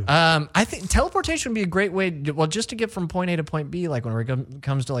 I think teleportation would be a great way. Just to get from point A to point B. Like when it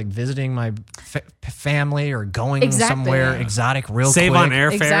comes to like visiting my family or going Exactly. somewhere exotic, real Save quick. on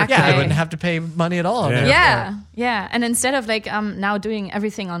airfare. Exactly. Yeah, I wouldn't have to pay money at all. on Yeah. airfare. Yeah. And instead of like now doing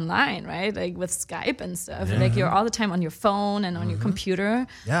everything online, right? Like with Skype and stuff, like you're all the time on your phone and on your computer,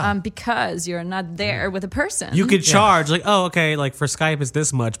 Yeah. because you're not there with a person. You could charge like for Skype it's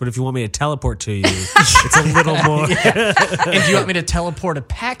this much, but if you want me to teleport to you, it's a little more. And do you want me to teleport a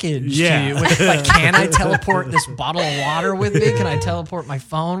package Yeah. to you? Like, can I teleport this bottle of water with me? Can I teleport my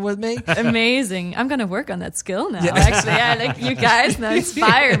phone with me? Amazing. I'm gonna work on that skill now. Actually, like you guys now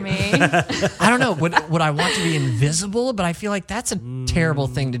inspire me. I don't know. Would I want to be invisible? But I feel like that's a terrible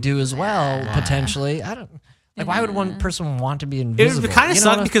thing to do as well, potentially. I don't. Like, why would one person want to be It invisible? would kind of You know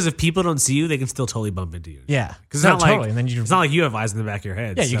suck what I- because if people don't see you, they can still totally bump into you. Yeah. Because No, it's not totally. like And then it's not like you have eyes in the back of your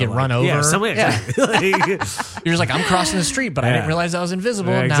head. Yeah, you so get like, run over. Yeah, exactly. Like, You're just like, I'm crossing the street, but I Yeah. didn't realize I was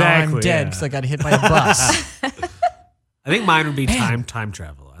invisible. Yeah, Now exactly, I'm dead yeah. because I got hit by a bus. I think mine would be time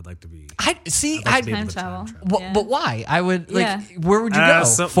travel. I'd like to be. I see. I'd like to be Time able to travel. travel. But why? I would like. Yeah. Where would you go?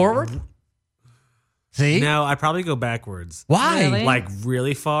 So- Forward. See? No, I'd probably go backwards. Why? Really? Like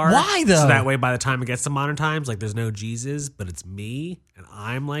really far. Why, though? So that way, by the time it gets to modern times, like there's no Jesus, but it's me, and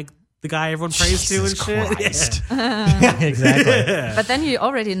I'm like the guy everyone prays to and Jesus shit. Christ. Yeah. Yeah, exactly. But then you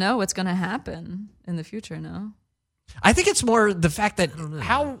already know what's going to happen in the future, no? I think it's more the fact that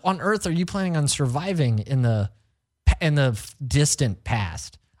how on earth are you planning on surviving in the distant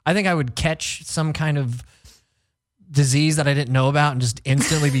past? I think I would catch some kind of disease that I didn't know about and just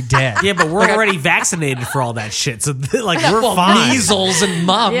instantly be dead. Yeah, but we're already vaccinated for all that shit, so like we're well, fine. measles and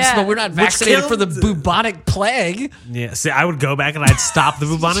mumps, Yeah. but we're not Which vaccinated for the killed- bubonic plague. Yeah, see, I would go back and I'd stop the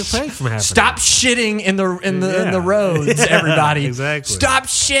bubonic plague from happening. Stop shitting in the Yeah. roads, Yeah, everybody. exactly. Stop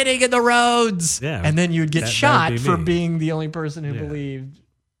shitting in the roads. Yeah. And then you would get That would shot be for me. being the only person who Yeah. believed.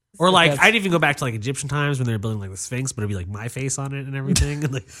 Or like That's- I'd even go back to like Egyptian times when they were building like the Sphinx, but it'd be like my face on it and everything.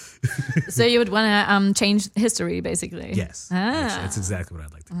 And like, So you would want to change history, basically. yes, Ah. actually, that's exactly what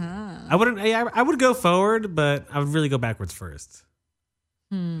I'd like to do. I wouldn't. I would go forward, but I would really go backwards first.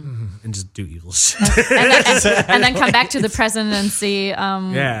 And just do evil shit. And then come back to the present and see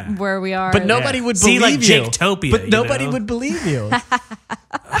Yeah. where we are. But nobody would See, believe like you. Jake-topia, But you nobody know? would believe you.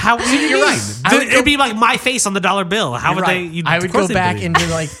 How you're right. I would It'd be like my face on the dollar bill. How would Right. they? You'd, I of would course go they'd back believe into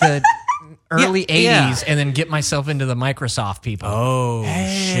like the early Yeah. 80s and then get myself into the Microsoft people. Oh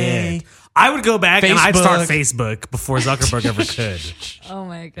Hey. shit! I would go back and I'd start Facebook. Facebook before Zuckerberg ever could. Oh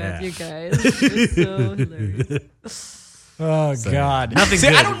my God, Yeah. you guys. You're so hilarious. Oh God! nothing See,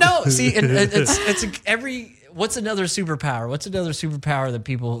 good. I don't know. See, it's every. What's another superpower? What's another superpower that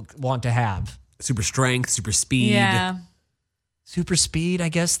people want to have? Super strength, super speed. Yeah. Super speed, I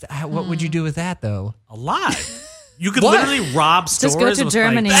guess. What would you do with that though? A lot. You could What? literally rob stores. Just go to with, like-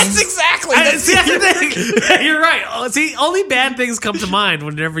 Germany. That's exactly. See, that's the thing. You're right. Oh, see, only bad things come to mind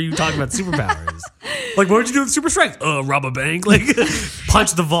whenever you talk about superpowers. Like, what would you do with super strength? Rob a bank, like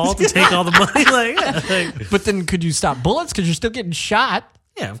punch the vault and take all the money. Like, But then, could you stop bullets? Because you're still getting shot.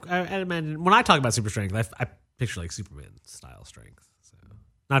 yeah, I imagine when I talk about super strength, I picture like Superman style strength. So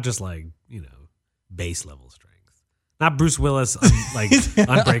not just like base level strength, not Bruce Willis like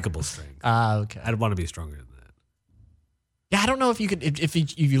unbreakable strength. Okay. I'd want to be stronger than that. Yeah, I don't know if you could if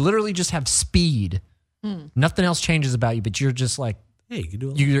you literally just have speed, nothing else changes about you, but you're just like Hey, you can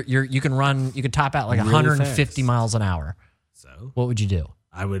do it. you can run, you can top out like Really 150 fast. miles an hour. So What would you do?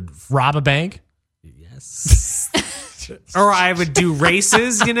 I would Rob a bank? yes. Or I would do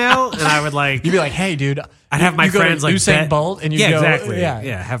races, and I would like You'd be like, hey, dude, I'd have my you go to friends like Usain bet, Bolt, and you yeah, go, exactly,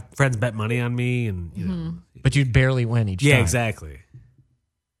 yeah, have friends bet money on me, and but you'd barely win each yeah, time. exactly.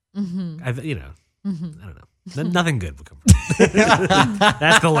 I don't know. Nothing good would come from it.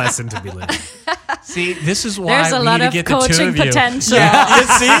 That's the lesson to be learned. See, this is why There's a we lot need of to get the two coaching of you. potential. Yeah, you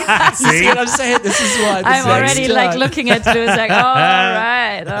see? You See? see what I'm saying? This is why. I'm already like looking at Lou. It's like, all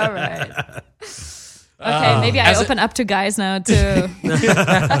right. Okay, maybe I open up to guys now too.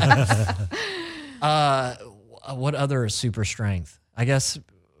 What other super strength? I guess,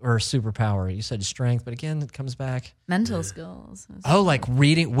 or superpower. You said strength, but again, it comes back. Mental skills. Oh, like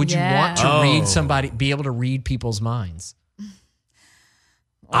reading. Would you want to Yeah. read Oh. somebody, be able to read people's minds?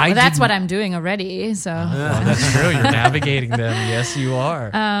 Well, that's what I'm doing already. So Well, that's true. You're navigating them. Yes, you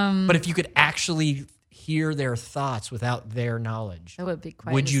are. But if you could actually hear their thoughts without their knowledge, that would be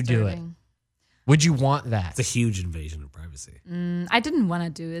quite. would you do it? disturbing. Would you want that? It's a huge invasion of privacy. I didn't want to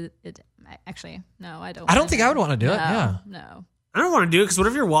do it. Actually, no, I don't. I don't wanna think I would want to do it. Yeah. No. I don't want to do it because what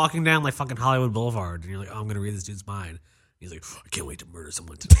if you're walking down like fucking Hollywood Boulevard and you're like, oh, I'm going to read this dude's mind. He's like, I can't wait to murder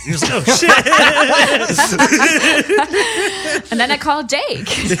someone today. You're just like, oh shit. And then I call Jake,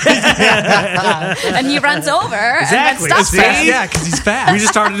 and he runs over Exactly. and then stops See? us. Yeah, because he's fast. We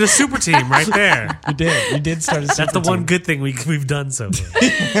just started a super team right there. You did. You did start a super That's the one team. good thing we've done so far.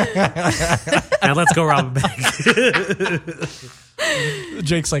 Now let's go rob a bank.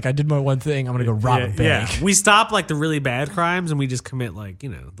 Jake's like, I did my one thing. I'm going to go rob a bank. Yeah. We stop like the really bad crimes and we just commit like, the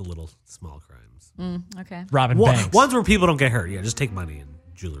little small crimes. Okay. Robbing banks. Ones where people don't get hurt. Yeah, just take money and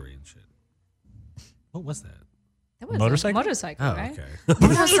jewelry and shit. What was that? That was Motorcycle? A motorcycle, Oh, right? okay. I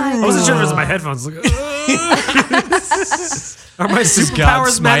wasn't sure if it was my headphones. Like, are my God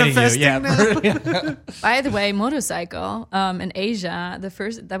superpowers smiting you. manifesting Yeah. now? By the way, motorcycle in Asia,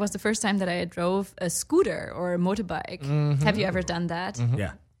 that was the first time that I drove a scooter or a motorbike. Have you ever done that?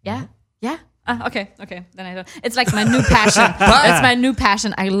 Yeah. Yeah. Yeah. Okay. Then I don't. It's like my new passion. It's my new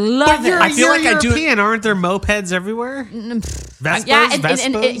passion. I love it. I feel like I do. European. Aren't there mopeds everywhere? Vespas?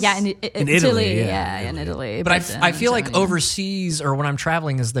 Yeah, in Italy, Italy. yeah. In Italy. But I feel like overseas or when I'm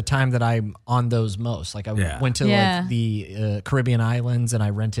traveling is the time that I'm on those most. Like I went to like the Caribbean islands and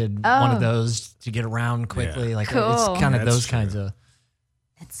I rented one of those to get around quickly. Yeah. Like Cool. it's kind of That's those true. kinds of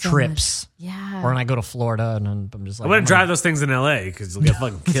so trips. Yeah. Or when I go to Florida and I'm just like, I wouldn't drive those things in LA because you'll get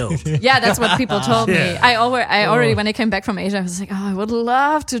fucking killed. Yeah, that's what people told me. Yeah. I already when I came back from Asia, I was like, oh, I would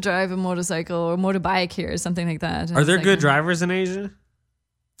love to drive a motorcycle or motorbike here or something like that. And Are there it's good like, drivers in Asia?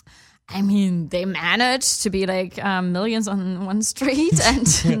 I mean, they manage to be like millions on one street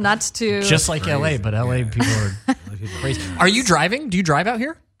and not to. just like LA, but LA people are crazy. Are you driving? Do you drive out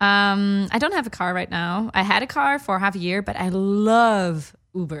here? I don't have a car right now. I had a car for half a year, but I love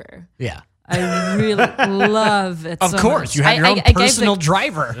Uber. Yeah. I really love it. Of so course, much. you have your own I gave personal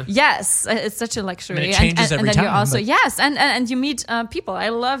driver. Yes, it's such a luxury. I mean, it changes every and then time, you also but- yes, and you meet people. I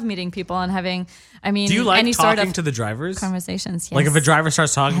love meeting people and having. I mean, Do you like any talking sort of to the drivers? conversations. Yes. Like if a driver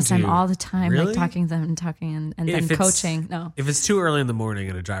starts talking yes, to you, I'm all the time Really? like talking to them and talking and then If it's- coaching. No. If it's too early in the morning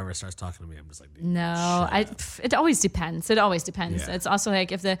and a driver starts talking to me, I'm just like, dude, No, it always depends. It always depends. Yeah. It's also like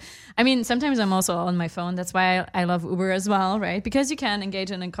sometimes I'm also on my phone. That's why I love Uber as well, right? Because you can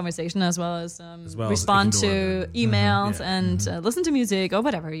engage in a conversation as well as respond ignore to them. emails Yeah. and listen to music or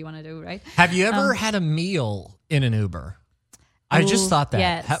whatever you want to do, right? Have you ever had a meal in an Uber? I just Ooh, that.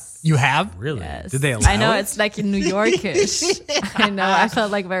 yes. You have? really? Yes. Did they allow I know it? it's like in New Yorkish. I know. I felt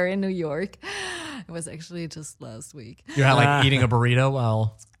like very New York. It was actually just last week. You had like eating a burrito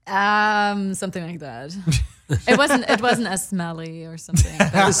while Something like that. It wasn't as smelly or something.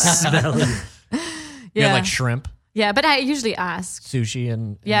 But, Smelly. you had yeah. like shrimp, Yeah, but I usually ask. sushi,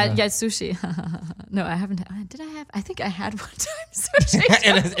 and Yeah, sushi. No, I haven't. Did I have? I think I had one time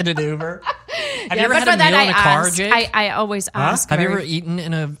sushi. in an Uber. Have Yeah, you ever but had for a that meal in a I car, ask. Jake? I always ask. Have you very- ever eaten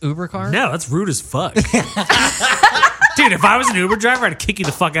in an Uber car? No, that's rude as fuck. Dude, if I was an Uber driver, I'd kick you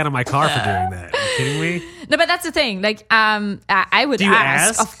the fuck out of my car for doing that. Are you kidding me? No, but that's the thing. Like, I would Do you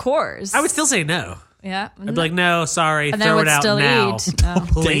ask, ask? of course. I would still say no. Yeah. I'd be like, no, sorry, And then I throw would it out still now. eat. No.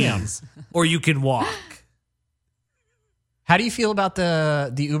 Please. Or you can walk. How do you feel about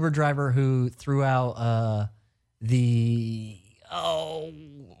the Uber driver who threw out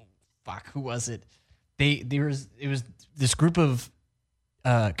who was it? It was this group of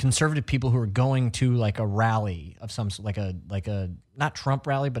conservative people who were going to like a rally of some like a not Trump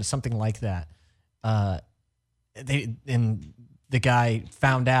rally but something like that. The guy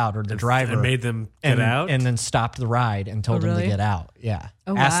found out, or the driver And made them get out? and then stopped the ride and told them to really? get out. Yeah,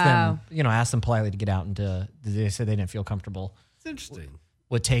 Oh, asked them politely to get out, and they said they didn't feel comfortable It's interesting.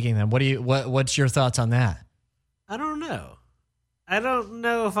 with taking them. What's your thoughts on that? I don't know. I don't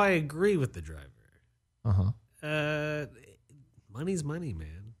know if I agree with the driver. Money's money,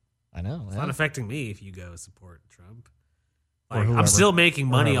 man. I know. It's not affecting me if you go support Trump. Or Like, whoever. I'm still making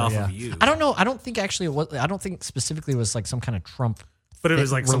money Whoever, off yeah. of you. I don't know. I don't think actually. I don't think specifically it was like some kind of Trump. But it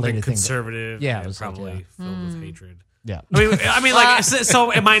was like something related thing. conservative. Yeah, it and was like, probably filled with hatred. Yeah. I mean, like,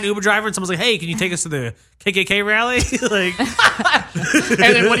 so am I an Uber driver and someone's like, hey, can you take us to the KKK rally? Like,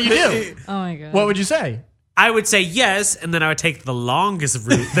 And then what do you do? Oh my god. What would you say? I would say yes, and then I would take the longest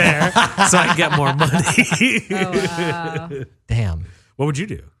route there so I can get more money. Oh, wow. Damn. What would you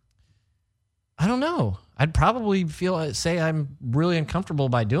do? I don't know. I'd probably say I'm really uncomfortable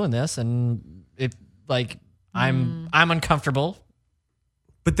by doing this, and if like I'm uncomfortable.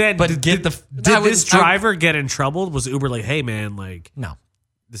 But then, But did I would- this driver get in trouble? Was Uber like, hey, man, like, No,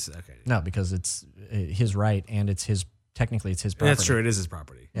 this is okay? no, because it's his right, and it's his technically it's his property. That's true. It is his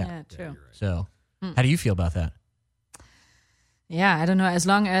property. Yeah, true. You're right. So, how do you feel about that? Yeah, I don't know. As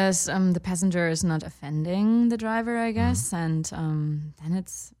long as the passenger is not offending the driver, I guess, and then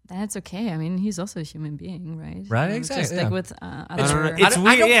it's okay. I mean, he's also a human being, right? Right, Just exactly, like yeah. with I other. don't know. I It's don't-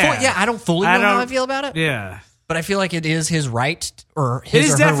 weird. I don't Yeah. I don't fully know how I feel about it. Yeah. But I feel like it is his right, or his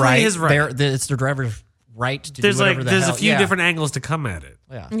is or her definitely right. his right. It's the driver's right to There's do whatever like, the there's hell. a few yeah. different angles to come at it.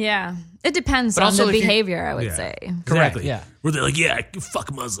 Yeah. Yeah, it depends But on also the if you- behavior. I would Yeah. say. Correct. Exactly. Yeah. Where they're like, yeah, fuck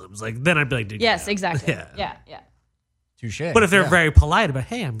Muslims. Like, then I'd be like, dude. Yes, yeah. exactly. Yeah. Yeah. Touche. But if they're Yeah. very polite about,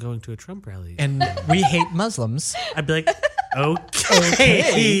 hey, I'm going to a Trump rally, and we hate Muslims, I'd be like,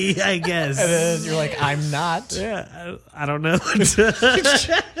 okay, I guess. and then you're like, I'm not. Yeah, I don't know. I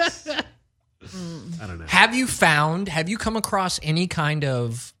don't know. Have you come across any kind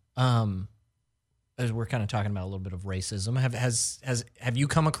of as we're kind of talking about a little bit of racism, have you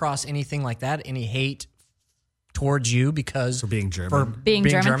come across anything like that? Any hate towards you because For being German. For being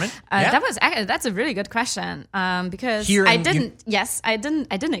German. Yeah. That's a really good question. Because Here I in- didn't. Yes, I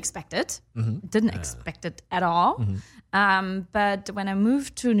didn't expect it. Didn't expect it at all. But when I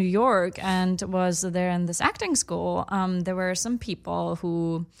moved to New York and was there in this acting school, there were some people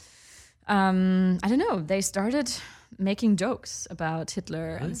who, I don't know, they started making jokes about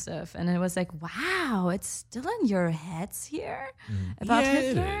Hitler and stuff, and it was like, wow, it's still in your heads here about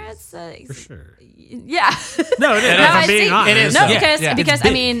Hitler. It's for sure. yeah. No, it is. No, If I I'm being see. honest. It is, No, though. because Yeah. because It's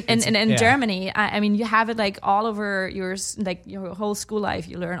I mean, in yeah. Germany, I mean, you have it like all over your whole school life.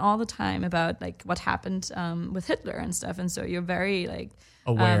 You learn all the time about like what happened with Hitler and stuff, and so you're very like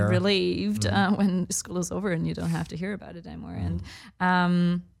Aware. relieved when school is over and you don't have to hear about it anymore.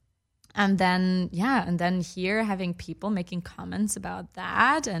 And then here having people making comments about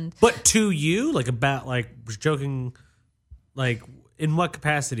that and But to you, like about like was joking, like in what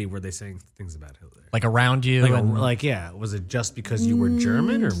capacity were they saying things about Hitler? like around you. and, Yeah, was it just because you were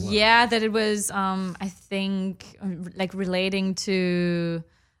German or what? yeah, that it was I think like relating to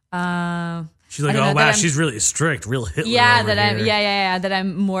She's like, I don't oh know, wow, that she's really strict, real Hitler. yeah, over that I'm here. that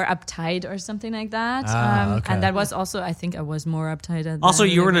I'm more uptight or something like that. Okay. And that was also I think I was more uptight. Also,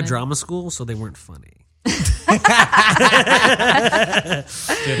 than you were in a when I- drama school, so they weren't funny.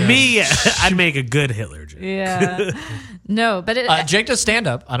 Me, I'd make a good Hitler joke. Yeah. No, but it, Jake does stand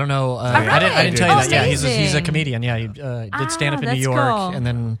up. I don't know. I really? didn't tell you Oh, that. Yeah, he's a amazing. comedian. Yeah, he did stand up in New that's York cool. and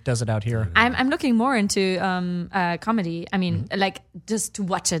then does it out here. I'm looking more into comedy. I mean, like just to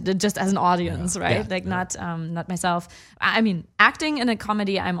watch it, just as an audience, right? Yeah. Like not myself. I mean, acting in a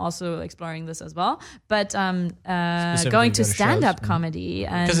comedy, I'm also exploring this as well. But going to go to stand-up shows. comedy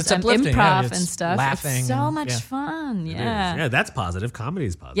and 'Cause it's uplifting, yeah, improv it's and stuff, laughing it's so and- much yeah. fun. It is. Yeah. Yeah, that's positive. Comedy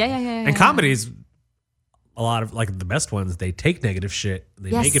is positive. Yeah. And comedies, a lot of like the best ones, they take negative shit and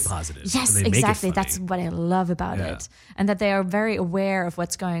they make it positive. Yes, and they exactly. Make it funny. That's what I love about Yeah. it, and that they are very aware of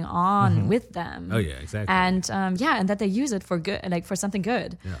what's going on with them. Oh yeah, exactly. And and that they use it for good, like for something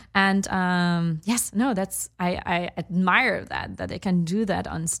good. Yeah. And yes, no, that's I admire that they can do that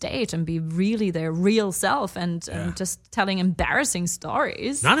on stage and be really their real self and just telling embarrassing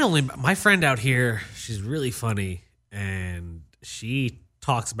stories. Not only my friend out here, she's really funny, and she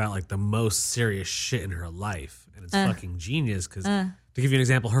talks about like the most serious shit in her life, and it's fucking genius. Because to give you an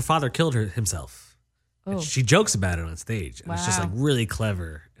example, her father killed himself. And she jokes about it on stage, and it's just Wow. like really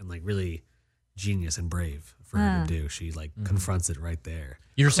clever and like really genius and brave for her to do. She like confronts it right there.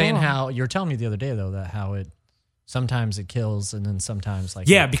 You were saying Cool. how you were telling me the other day though that how it sometimes it kills and then sometimes like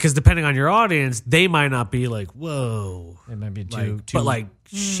Yeah, because depending on your audience, they might not be like, whoa. it might be Like, too but like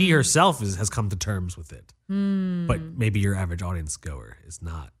she herself has come to terms with it. But maybe your average audience goer is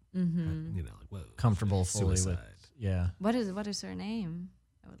not, you know, like, whoa, comfortable fully suicide. with yeah. What is her name?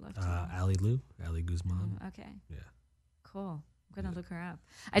 I would love to. Ali Guzman. Okay. Yeah. Cool. I'm gonna look her up.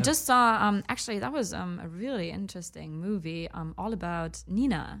 I just saw. Actually, that was a really interesting movie. All about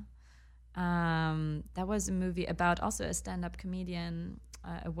Nina. That was a movie about also a stand-up comedian,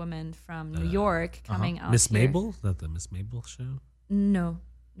 a woman from New York coming out. Miss here. Mabel? Is that the Miss Mabel show? No.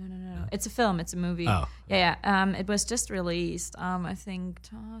 It's a film. It's a movie. Oh. Yeah. It was just released. I think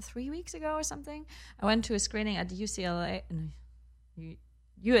 3 weeks ago or something. I went to a screening at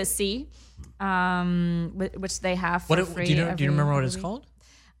USC, which they have for free. Do you every remember what it's movie. called?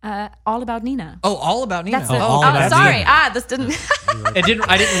 All About Nina. Oh, All About Nina. That's it. All Oh, About sorry. Nina. This didn't. I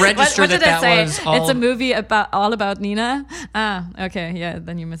didn't register what did that I say? was all. It's a movie all about Nina. Okay, yeah.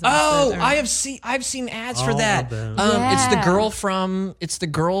 Then you misunderstood. Oh, All right. I've seen ads for All that. about- It's the Yeah. girl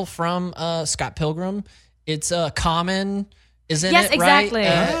from Scott Pilgrim. It's Common, isn't Yes, it? exactly.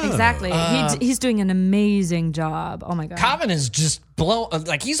 Right? Exactly. He's doing an amazing job. Oh my god. Common is just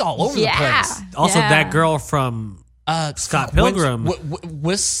like he's all over Yeah. the place. Also, Yeah. that girl from Scott Pilgrim.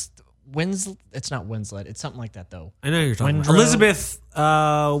 It's not Winslet. It's something like that though. I know who you're talking about. Windrow. Elizabeth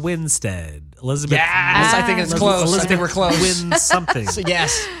Winstead. Elizabeth. Yes, I think it's close. I think we're close. Win something. So,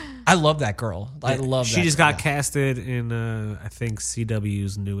 yes, I love that girl. I love that. She just girl. got casted in, I think,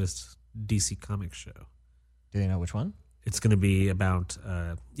 CW's newest DC comic show. Do you know which one? It's going to be about,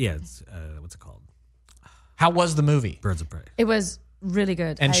 it's, what's it called? How was the movie? Birds of Prey. It was really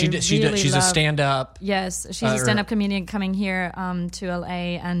good. And she's a stand-up. Yes, she's a stand-up comedian coming here to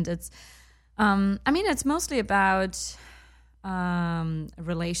LA, and it's, it's mostly about a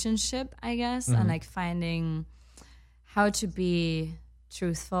relationship, I guess, and like finding how to be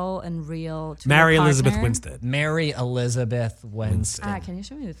truthful and real to Mary your Elizabeth partner. Winstead. Mary Elizabeth Winstead. Can you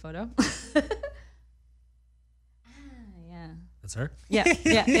show me the photo? Yeah. That's her? Yeah.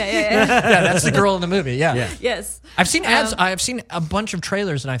 Yeah, that's the girl in the movie. Yeah. Yeah. Yes. I've seen ads. I've seen a bunch of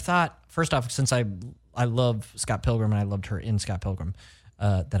trailers, and I thought, first off, since I I love Scott Pilgrim and I loved her in Scott Pilgrim.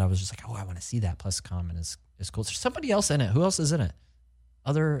 That I was just like, oh, I want to see that. Plus, Common is cool. There's somebody else in it. Who else is in it?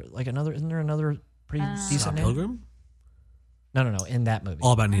 Isn't there another pretty decent Scott name? Pilgrim? No. In that movie.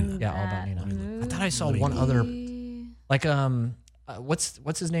 All About Nina. Yeah, All About Nina. I thought I saw one other, like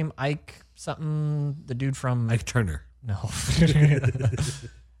what's his name? Ike something. The dude from Ike Turner. No.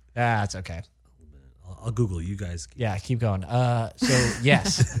 It's okay. I'll Google it. You guys. Yeah, keep going. So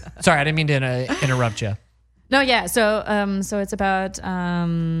yes. Sorry, I didn't mean to interrupt you. No, yeah. So it's about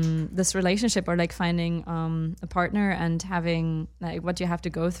this relationship or like finding a partner and having like what you have to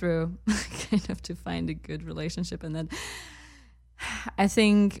go through kind of to find a good relationship. And then I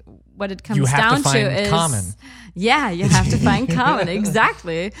think what it comes down to is Common. Yeah, you have to find Common.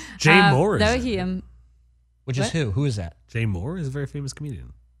 Exactly. Jay Moore is No, in Which is who? Who is that? Jay Moore is a very famous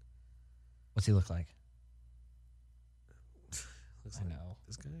comedian. What's he look like? I know.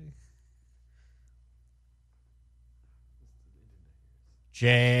 This guy.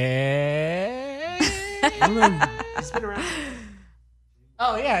 Jay. He's been around.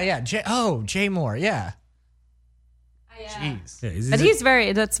 Oh yeah. Jay Moore. Yeah. Jeez. Yeah,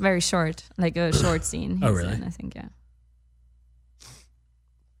 But that's very short, like a short scene. Oh, really? I think, yeah.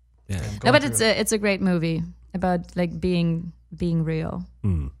 Yeah. No, but it's a great movie about like being real.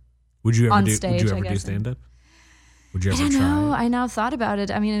 Would you ever On do? stage, Would you I ever do guess. stand up? Would you I ever don't try? know. I now thought about it.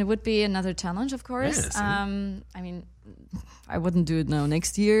 I mean, it would be another challenge, of course. Yeah, see? I mean, I wouldn't do it now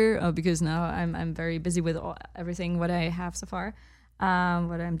next year because now I'm very busy with everything what I have so far,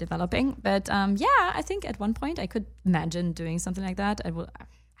 what I'm developing. But yeah, I think at one point I could imagine doing something like that. I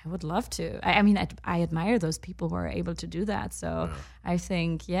would love to. I mean, I admire those people who are able to do that. So I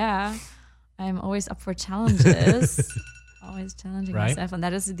think, yeah, I'm always up for challenges. Always challenging Right. myself, and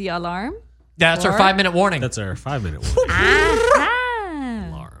that is the alarm. That's our Or- 5-minute warning. That's our 5-minute warning. Aha!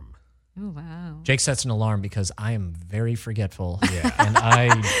 Alarm. Oh wow. Jake sets an alarm because I am very forgetful. Yeah. And I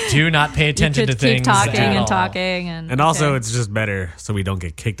do not pay attention to Keep things. talking at and all. talking And also, okay. it's just better so we don't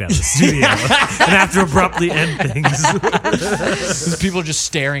get kicked out of the studio and have to abruptly end things. There's people just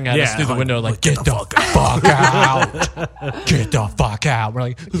staring at us Yeah, through the like, window like, get the fuck out. Get the fuck out. We're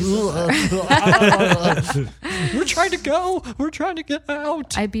like, we're trying to go. We're trying to get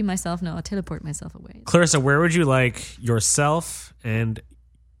out. I be myself now. I teleport myself away. Clarissa, where would you like yourself and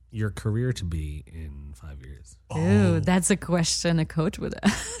your career to be in 5 years? Ooh, that's a question a coach would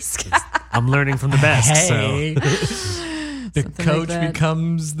ask. I'm learning from the best. Hey. The Something coach like that.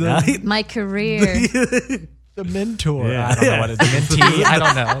 becomes the My career. mentor. Yeah. I don't know what it is. Mentee. I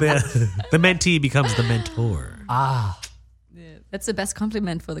don't know. The mentee becomes the mentor. That's the best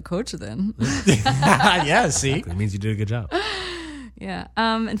compliment for the coach then. Yeah, see? It means you did a good job. Yeah.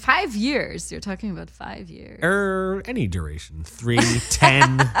 In 5 years, you're talking about 5 years. Any duration. 3,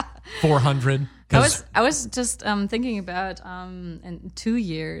 10. 400. I was just thinking about in 2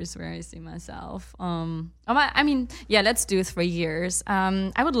 years where I see myself. I mean, yeah, let's do 3 years.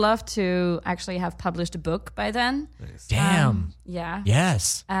 I would love to actually have published a book by then. Damn. Yeah.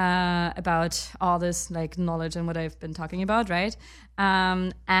 Yes. About all this like knowledge and what I've been talking about, right?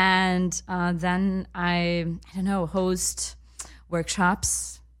 And then I don't know, host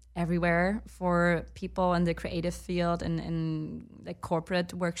workshops everywhere for people in the creative field and in like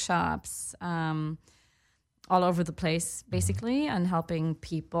corporate workshops all over the place basically, and helping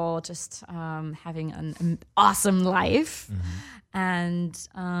people just having an awesome life. And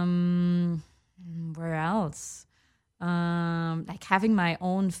where else, like having my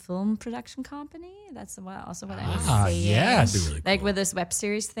own film production company. That's also what I was saying. Yes. That'd be really Like cool. with this web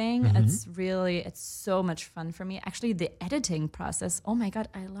series thing, it's so much fun for me. Actually, the editing process, oh my God,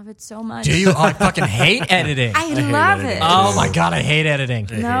 I love it so much. Do you? Oh, I fucking hate editing. I love editing. it. Oh my God, I hate editing.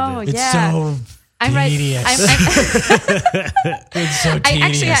 No, It's yeah. so I'm right. tedious. It's so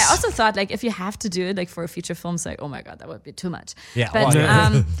tedious. I also thought like if you have to do it like for a feature film, it's like, oh my God, that would be too much. Yeah, But well,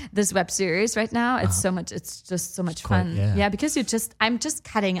 yeah. this web series right now, it's so much. It's just so much quite- fun. yeah. Because I'm just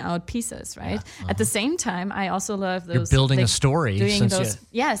cutting out pieces, right? At the same time, I also love those. You're building a like, story. doing since those, you,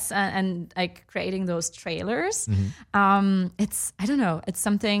 yes, and like creating those trailers. It's I don't know. It's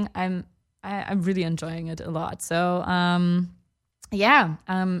something I'm really enjoying it a lot. So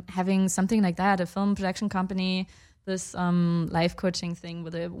having something like that, a film production company, this life coaching thing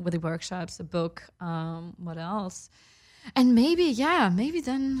with the workshops, a book, what else? And maybe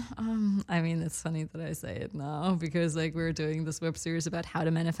then, I mean, it's funny that I say it now because like we're doing this web series about how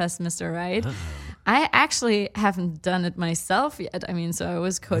to manifest Mr. Right. I actually haven't done it myself yet. I mean, so I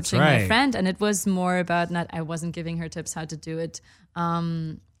was coaching my right. friend and it was more about I wasn't giving her tips how to do it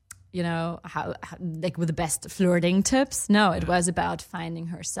how like with the best flirting tips. No, it was about finding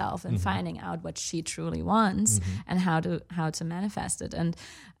herself and finding out what she truly wants and how to manifest it. And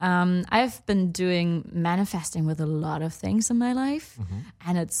I've been doing manifesting with a lot of things in my life,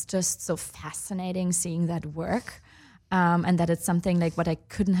 and it's just so fascinating seeing that work. And that it's something like what I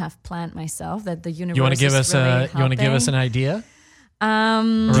couldn't have planned myself. That the universe. You want to give us really you want to give us an idea? Do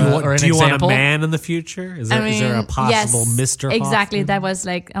you want a man in the future? Is there a possible Mr. Hoffman? Exactly. That was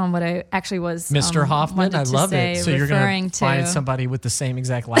like what I actually was. Mr. Hoffman? I love it. So you're going to find somebody with the same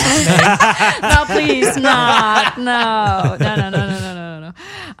exact last name? No, please not. No.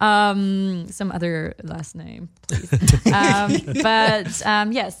 Some other last name, please. Yes,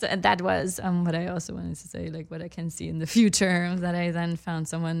 that was what I also wanted to say, like what I can see in the future, that I then found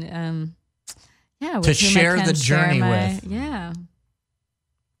someone, with to share the journey with. Yeah.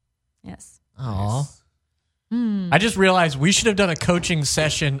 Yes. Aw. I just realized we should have done a coaching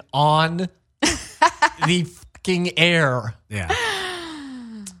session on the fucking air. Yeah.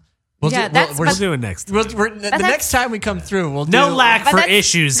 We'll do it next time. The next time we come through, we'll do... No lack for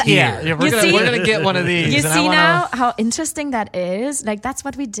issues here. Yeah, we're going to get one of these. You see now how interesting that is? Like, that's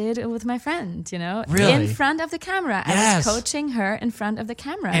what we did with my friend, Really? In front of the camera. I was coaching her in front of the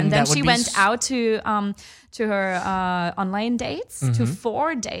camera. And then she went out to her online dates, to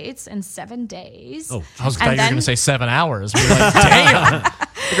 4 dates in 7 days. Oh, I thought you were going to say 7 hours. We were like, damn.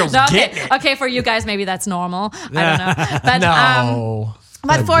 The girl's getting it. Okay, for you guys, maybe that's normal. I don't know. But, no.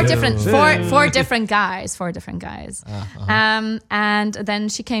 But four different guys. And then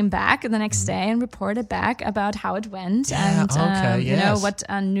she came back the next day and reported back about how it went what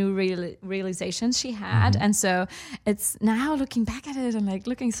new realizations she had. And so it's now looking back at it and like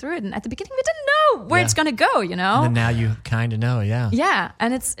looking through it. And at the beginning, we didn't know where it's going to go, And then now you kind of know, yeah. Yeah.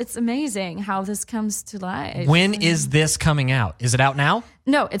 And it's amazing how this comes to life. When is this coming out? Is it out now?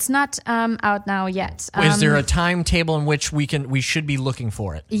 No, it's not out now yet. Is there a timetable in which we should be looking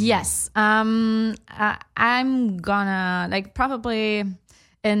for it? Yes. I'm gonna probably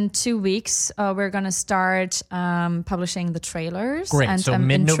in 2 weeks we're gonna start publishing the trailers. Great. And, so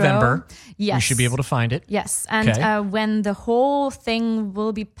mid-November. Yes. We should be able to find it. Yes. And when the whole thing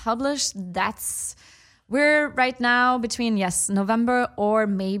will be published, we're right now between, November or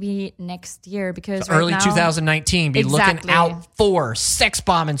maybe next year, because so early 2019, be looking out for Sex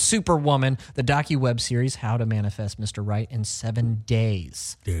Bomb and Superwoman, the docu-web series, How to Manifest Mr. Right in 7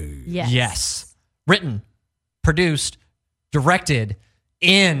 Days. Yes. Written, produced, directed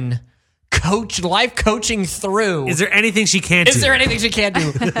in life coaching through. Is there anything she can't do?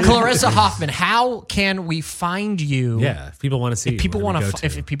 Clarissa Hoffmann, how can we find you? Yeah, if people want to see if people want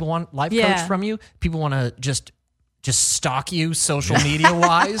life coach from you, people want to just stalk you social media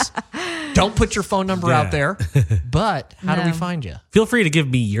wise. Don't put your phone number out there. But how do we find you? Feel free to give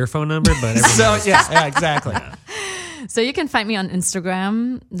me your phone number, but exactly. So you can find me on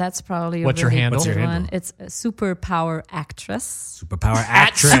Instagram. That's probably What's your handle? What's your handle? It's Superpower Actress. Superpower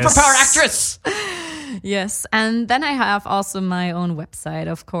Actress. Yes, and then I have also my own website,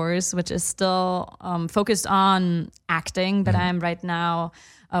 of course, which is still focused on acting, but I'm right now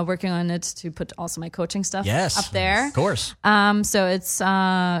working on it to put also my coaching stuff up there. Of course. So it's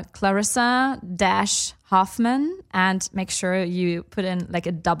Clarissa-Hoffmann, and make sure you put in like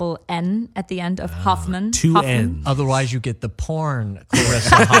a double N at the end of Hoffmann. 2 Hoffmann. N. Otherwise, you get the porn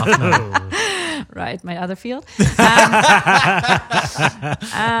Clarissa Hoffmann. Right, my other field. .com,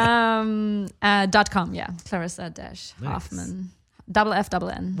 Clarissa-Hoffmann. Double F, double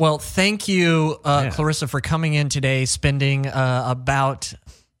N. Well, thank you, Clarissa, for coming in today, spending about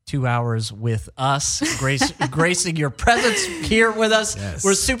 2 hours with us, gracing your presence here with us. Yes.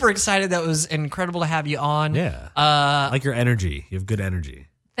 We're super excited. That was incredible to have you on. Yeah. I like your energy. You have good energy.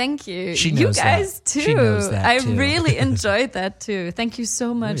 Thank you. She knows you guys that. too. She knows that I too. really enjoyed that too. Thank you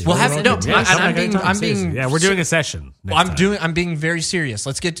so much. We'll have to. No, we're doing a session. I'm being very serious.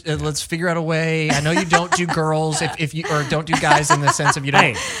 Let's figure out a way. I know you don't do girls if you or don't do guys in the sense of you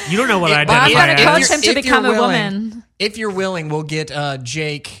don't. Hey, you don't know what I I'm going to coach him to if become you're a willing, woman. If you're willing, we'll get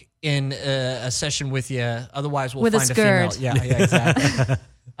Jake in a session with you. Otherwise, we'll with find a skirt. female. Yeah, exactly.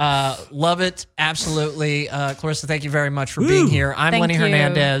 Love it. Absolutely. Clarissa, thank you very much for being here. I'm Lenny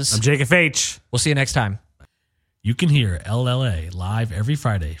Hernandez. I'm Jake FH. We'll see you next time. You can hear LLA live every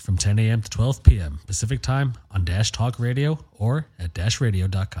Friday from 10 a.m. to 12 p.m. Pacific Time on Dash Talk Radio or at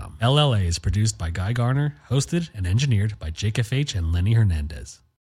dashradio.com. LLA is produced by Guy Garner, hosted and engineered by Jake FH and Lenny Hernandez.